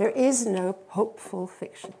 There is no hopeful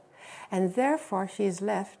fiction. And therefore, she is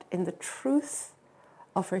left in the truth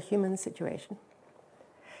of her human situation.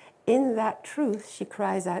 In that truth, she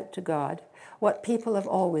cries out to God what people have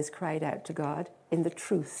always cried out to God in the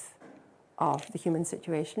truth of the human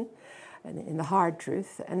situation, and in the hard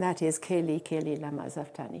truth, and that is Keli, Keli, lama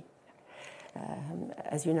sabachthani.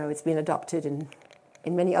 As you know, it's been adopted in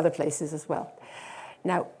many other places as well.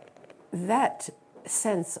 Now, that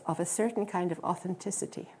sense of a certain kind of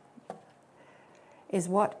authenticity is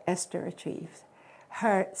what Esther achieves.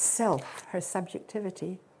 Her self, her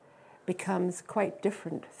subjectivity, becomes quite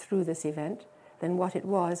different through this event than what it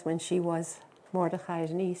was when she was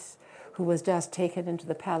Mordecai's niece, who was just taken into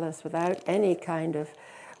the palace without any kind of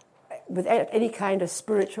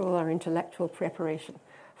spiritual or intellectual preparation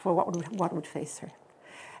for what would face her.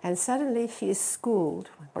 And suddenly she is schooled,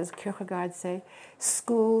 what does Kierkegaard say?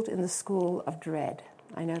 Schooled in the school of dread.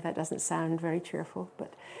 I know that doesn't sound very cheerful,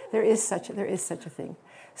 but there is such a thing.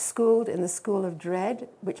 Schooled in the school of dread,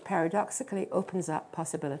 which paradoxically opens up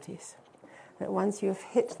possibilities. That once you've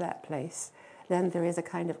hit that place, then there is a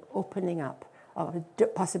kind of opening up of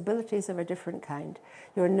possibilities of a different kind.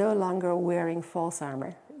 You're no longer wearing false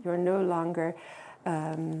armor. You're no longer,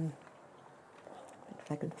 if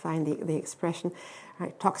I could find the expression,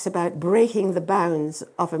 it talks about breaking the bounds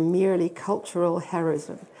of a merely cultural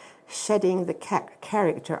heroism, shedding the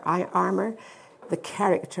character armor, the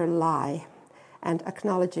character lie, and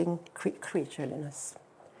acknowledging creatureliness.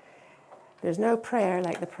 There's no prayer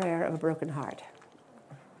like the prayer of a broken heart.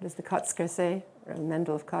 What does the Kotzker say, or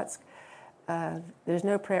Mendel of Kotzk? There's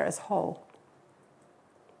no prayer as whole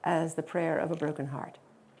as the prayer of a broken heart.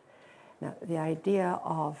 Now, the idea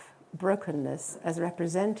of brokenness as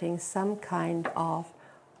representing some kind of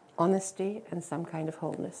honesty and some kind of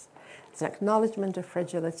wholeness. It's an acknowledgement of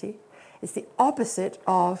fragility. It's the opposite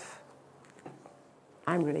of,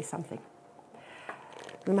 I'm really something.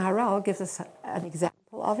 The Maharal gives us an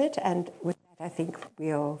example of it, and with that I think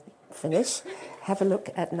we'll finish. Have a look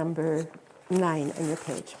at number 9 on your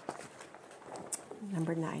page.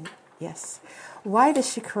 Number 9, yes. Why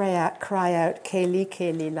does she cry out, Keli,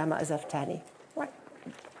 Keli, lama sabachthani?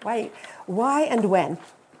 Why and when?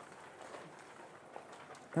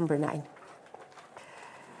 Number 9.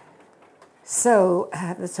 So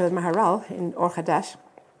the Maharal in Or Hadash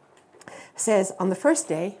says, on the first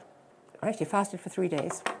day, right, she fasted for 3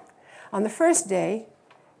 days. On the first day,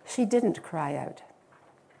 she didn't cry out,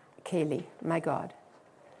 Keli, my God,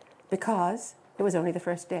 because it was only the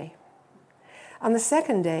first day. On the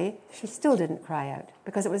second day, she still didn't cry out,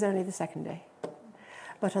 because it was only the second day.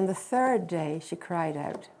 But on the third day, she cried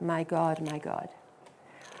out, my God,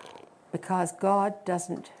 because God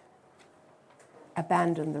doesn't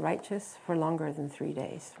abandon the righteous for longer than 3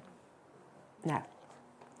 days. Now,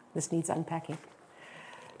 this needs unpacking.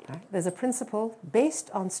 Right? There's a principle based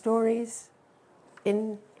on stories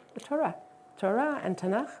in the Torah and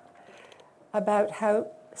Tanakh, about how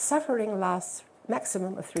suffering lasts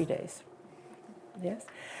maximum of 3 days. Yes,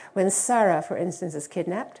 when Sarah, for instance, is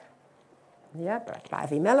kidnapped, by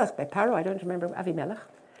Avimelech, by Paro, I don't remember Avimelech.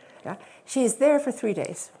 Yeah, she is there for 3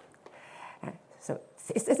 days. So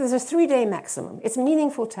there's a 3-day maximum. It's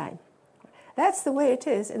meaningful time. That's the way it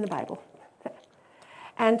is in the Bible.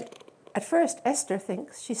 And at first, Esther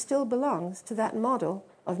thinks she still belongs to that model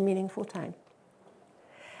of meaningful time.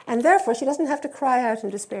 And therefore, she doesn't have to cry out in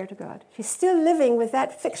despair to God. She's still living with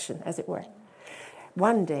that fiction, as it were.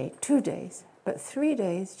 1 day, 2 days, but 3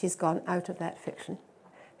 days, she's gone out of that fiction.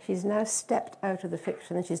 She's now stepped out of the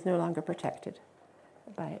fiction, and she's no longer protected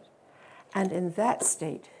by it. And in that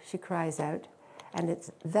state, she cries out, and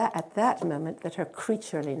it's at that moment that her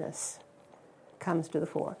creatureliness comes to the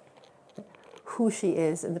fore. Who she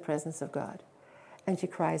is in the presence of God. and she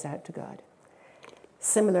cries out to God.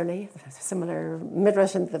 Similarly, similar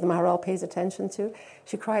midrash that the Maharal pays attention to,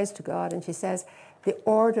 she cries to God and she says, the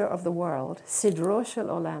order of the world, Sidro Shel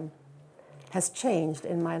Olam, has changed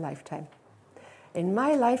in my lifetime. In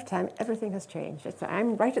my lifetime, everything has changed.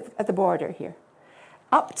 I'm right at the border here.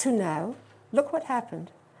 Up to now, look what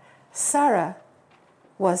happened. Sarah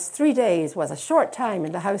was 3 days, was a short time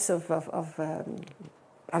in the house of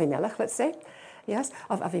Avimelech, let's say, yes,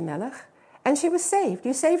 of Avimelech, and she was saved.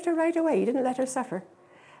 You saved her right away. You didn't let her suffer.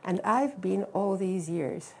 And I've been all these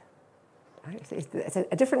years. It's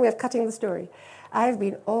a different way of cutting the story. I've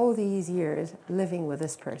been all these years living with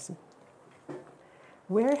this person.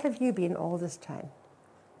 Where have you been all this time?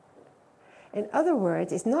 In other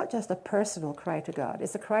words, it's not just a personal cry to God.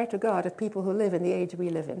 It's a cry to God of people who live in the age we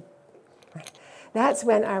live in. That's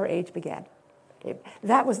when our age began.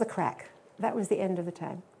 That was the crack. That was the end of the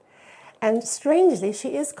time. And strangely,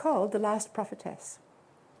 she is called the last prophetess,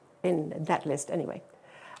 in that list anyway.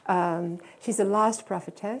 She's the last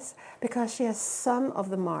prophetess because she has some of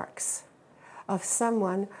the marks of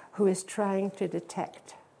someone who is trying to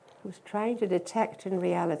detect in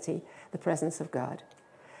reality the presence of God.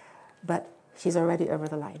 But she's already over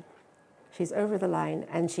the line. She's over the line,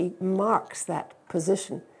 and she marks that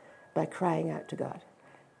position by crying out to God.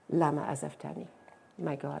 Lama azaftani.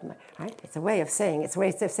 My God, right? It's a way of saying,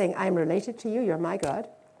 I'm related to you, you're my God.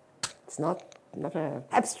 It's not an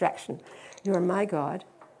abstraction. You're my God,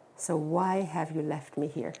 so why have you left me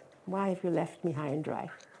here? Why have you left me high and dry?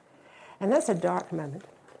 And that's a dark moment.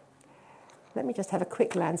 Let me just have a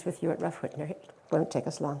quick glance with you at Rav Hutner. It won't take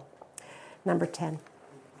us long. Number 10.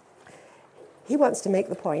 He wants to make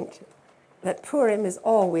the point that Purim is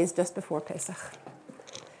always just before Pesach.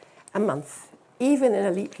 A month, even in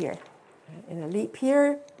a leap year. In a leap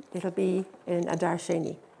year, it'll be in Adar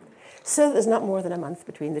Sheni. So that there's not more than a month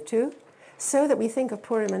between the two, so that we think of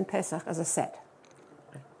Purim and Pesach as a set.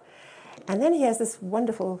 And then he has this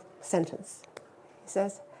wonderful sentence. He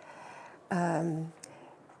says,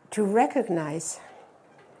 to recognize,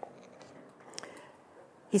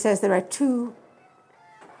 he says there are two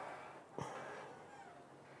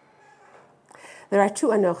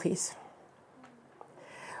Anochis.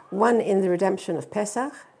 One in the redemption of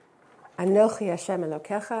Pesach, Anochi Hashem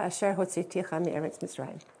Elokecha, Asher Hotziticha mi'eretz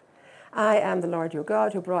Mitzrayim. I am the Lord your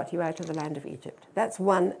God who brought you out of the land of Egypt. That's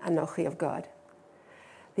one Anochi of God.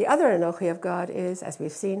 The other Anochi of God is, as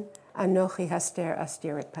we've seen, Anochi Haster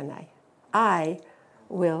Astiret Panai. I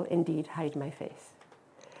will indeed hide my face.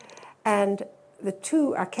 And the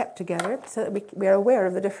two are kept together so that we are aware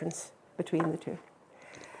of the difference between the two.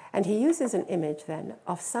 And he uses an image then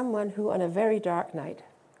of someone who on a very dark night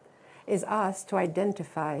is asked to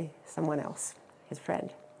identify someone else, his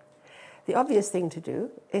friend. The obvious thing to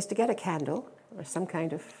do is to get a candle or some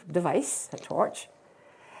kind of device, a torch,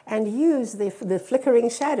 and use the flickering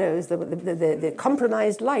shadows, the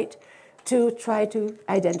compromised light, to try to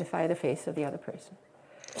identify the face of the other person.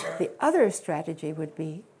 The other strategy would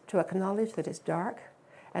be to acknowledge that it's dark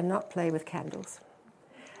and not play with candles,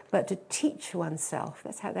 but to teach oneself,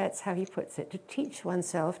 that's how he puts it, to teach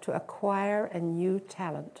oneself to acquire a new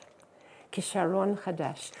talent. Kisharon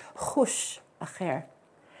chadash, chush acher,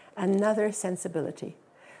 another sensibility,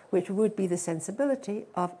 which would be the sensibility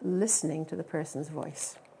of listening to the person's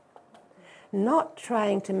voice. Not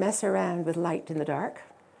trying to mess around with light in the dark,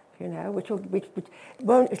 which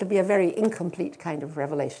won't, it'll be a very incomplete kind of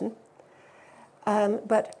revelation,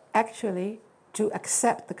 but actually to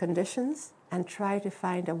accept the conditions and try to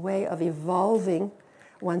find a way of evolving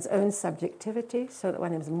one's own subjectivity so that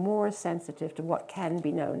one is more sensitive to what can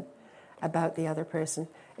be known about the other person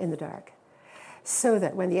in the dark. So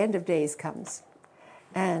that when the end of days comes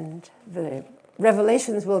and the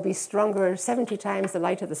revelations will be stronger 70 times the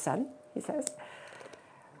light of the sun, he says,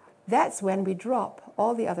 that's when we drop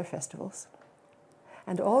all the other festivals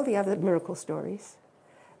and all the other miracle stories,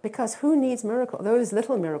 because who needs those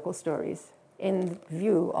little miracle stories in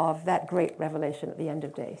view of that great revelation at the end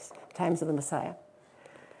of days, times of the Messiah?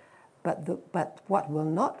 But what will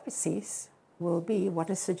not cease will be what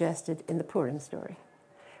is suggested in the Purim story,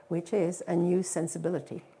 which is a new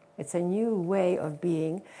sensibility. It's a new way of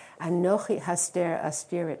being. Anochi haster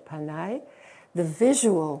astiret panai. The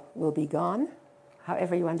visual will be gone,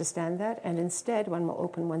 however you understand that, and instead one will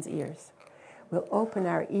open one's ears. We'll open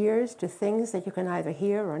our ears to things that you can either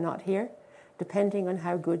hear or not hear, depending on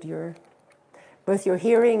how good both your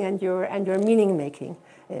hearing and your meaning making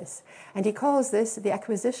is. And he calls this the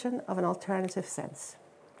acquisition of an alternative sense,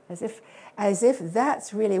 as if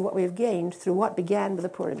that's really what we've gained through what began with the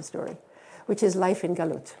Purim story, which is life in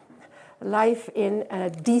Galut, life in a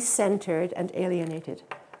decentered and alienated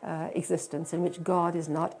existence in which God is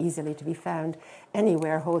not easily to be found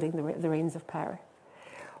anywhere holding the reins of power.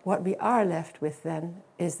 What we are left with then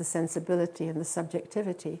is the sensibility and the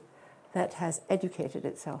subjectivity that has educated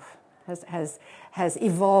itself, has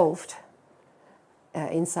evolved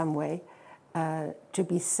in some way to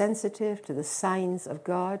be sensitive to the signs of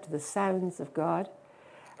God, to the sounds of God,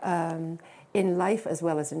 in life as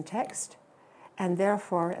well as in text. And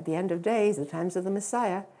therefore, at the end of days, the times of the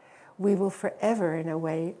Messiah, we will forever, in a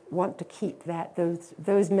way, want to keep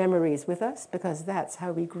those memories with us, because that's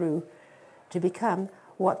how we grew to become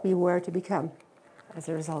what we were to become as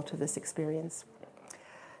a result of this experience.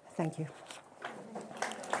 Thank you.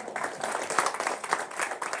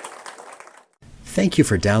 Thank you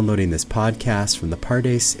for downloading this podcast from the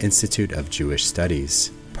Pardes Institute of Jewish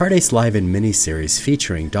Studies. Pardes Live in miniseries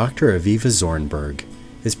featuring Dr. Avivah Zornberg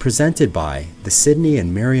is presented by the Sidney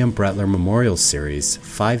and Miriam Brettler Memorial Series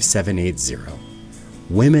 5780,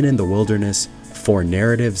 Women in the Wilderness, 4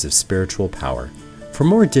 Narratives of Spiritual Power. For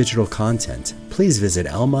more digital content, please visit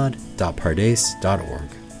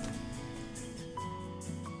elmad.pardes.org.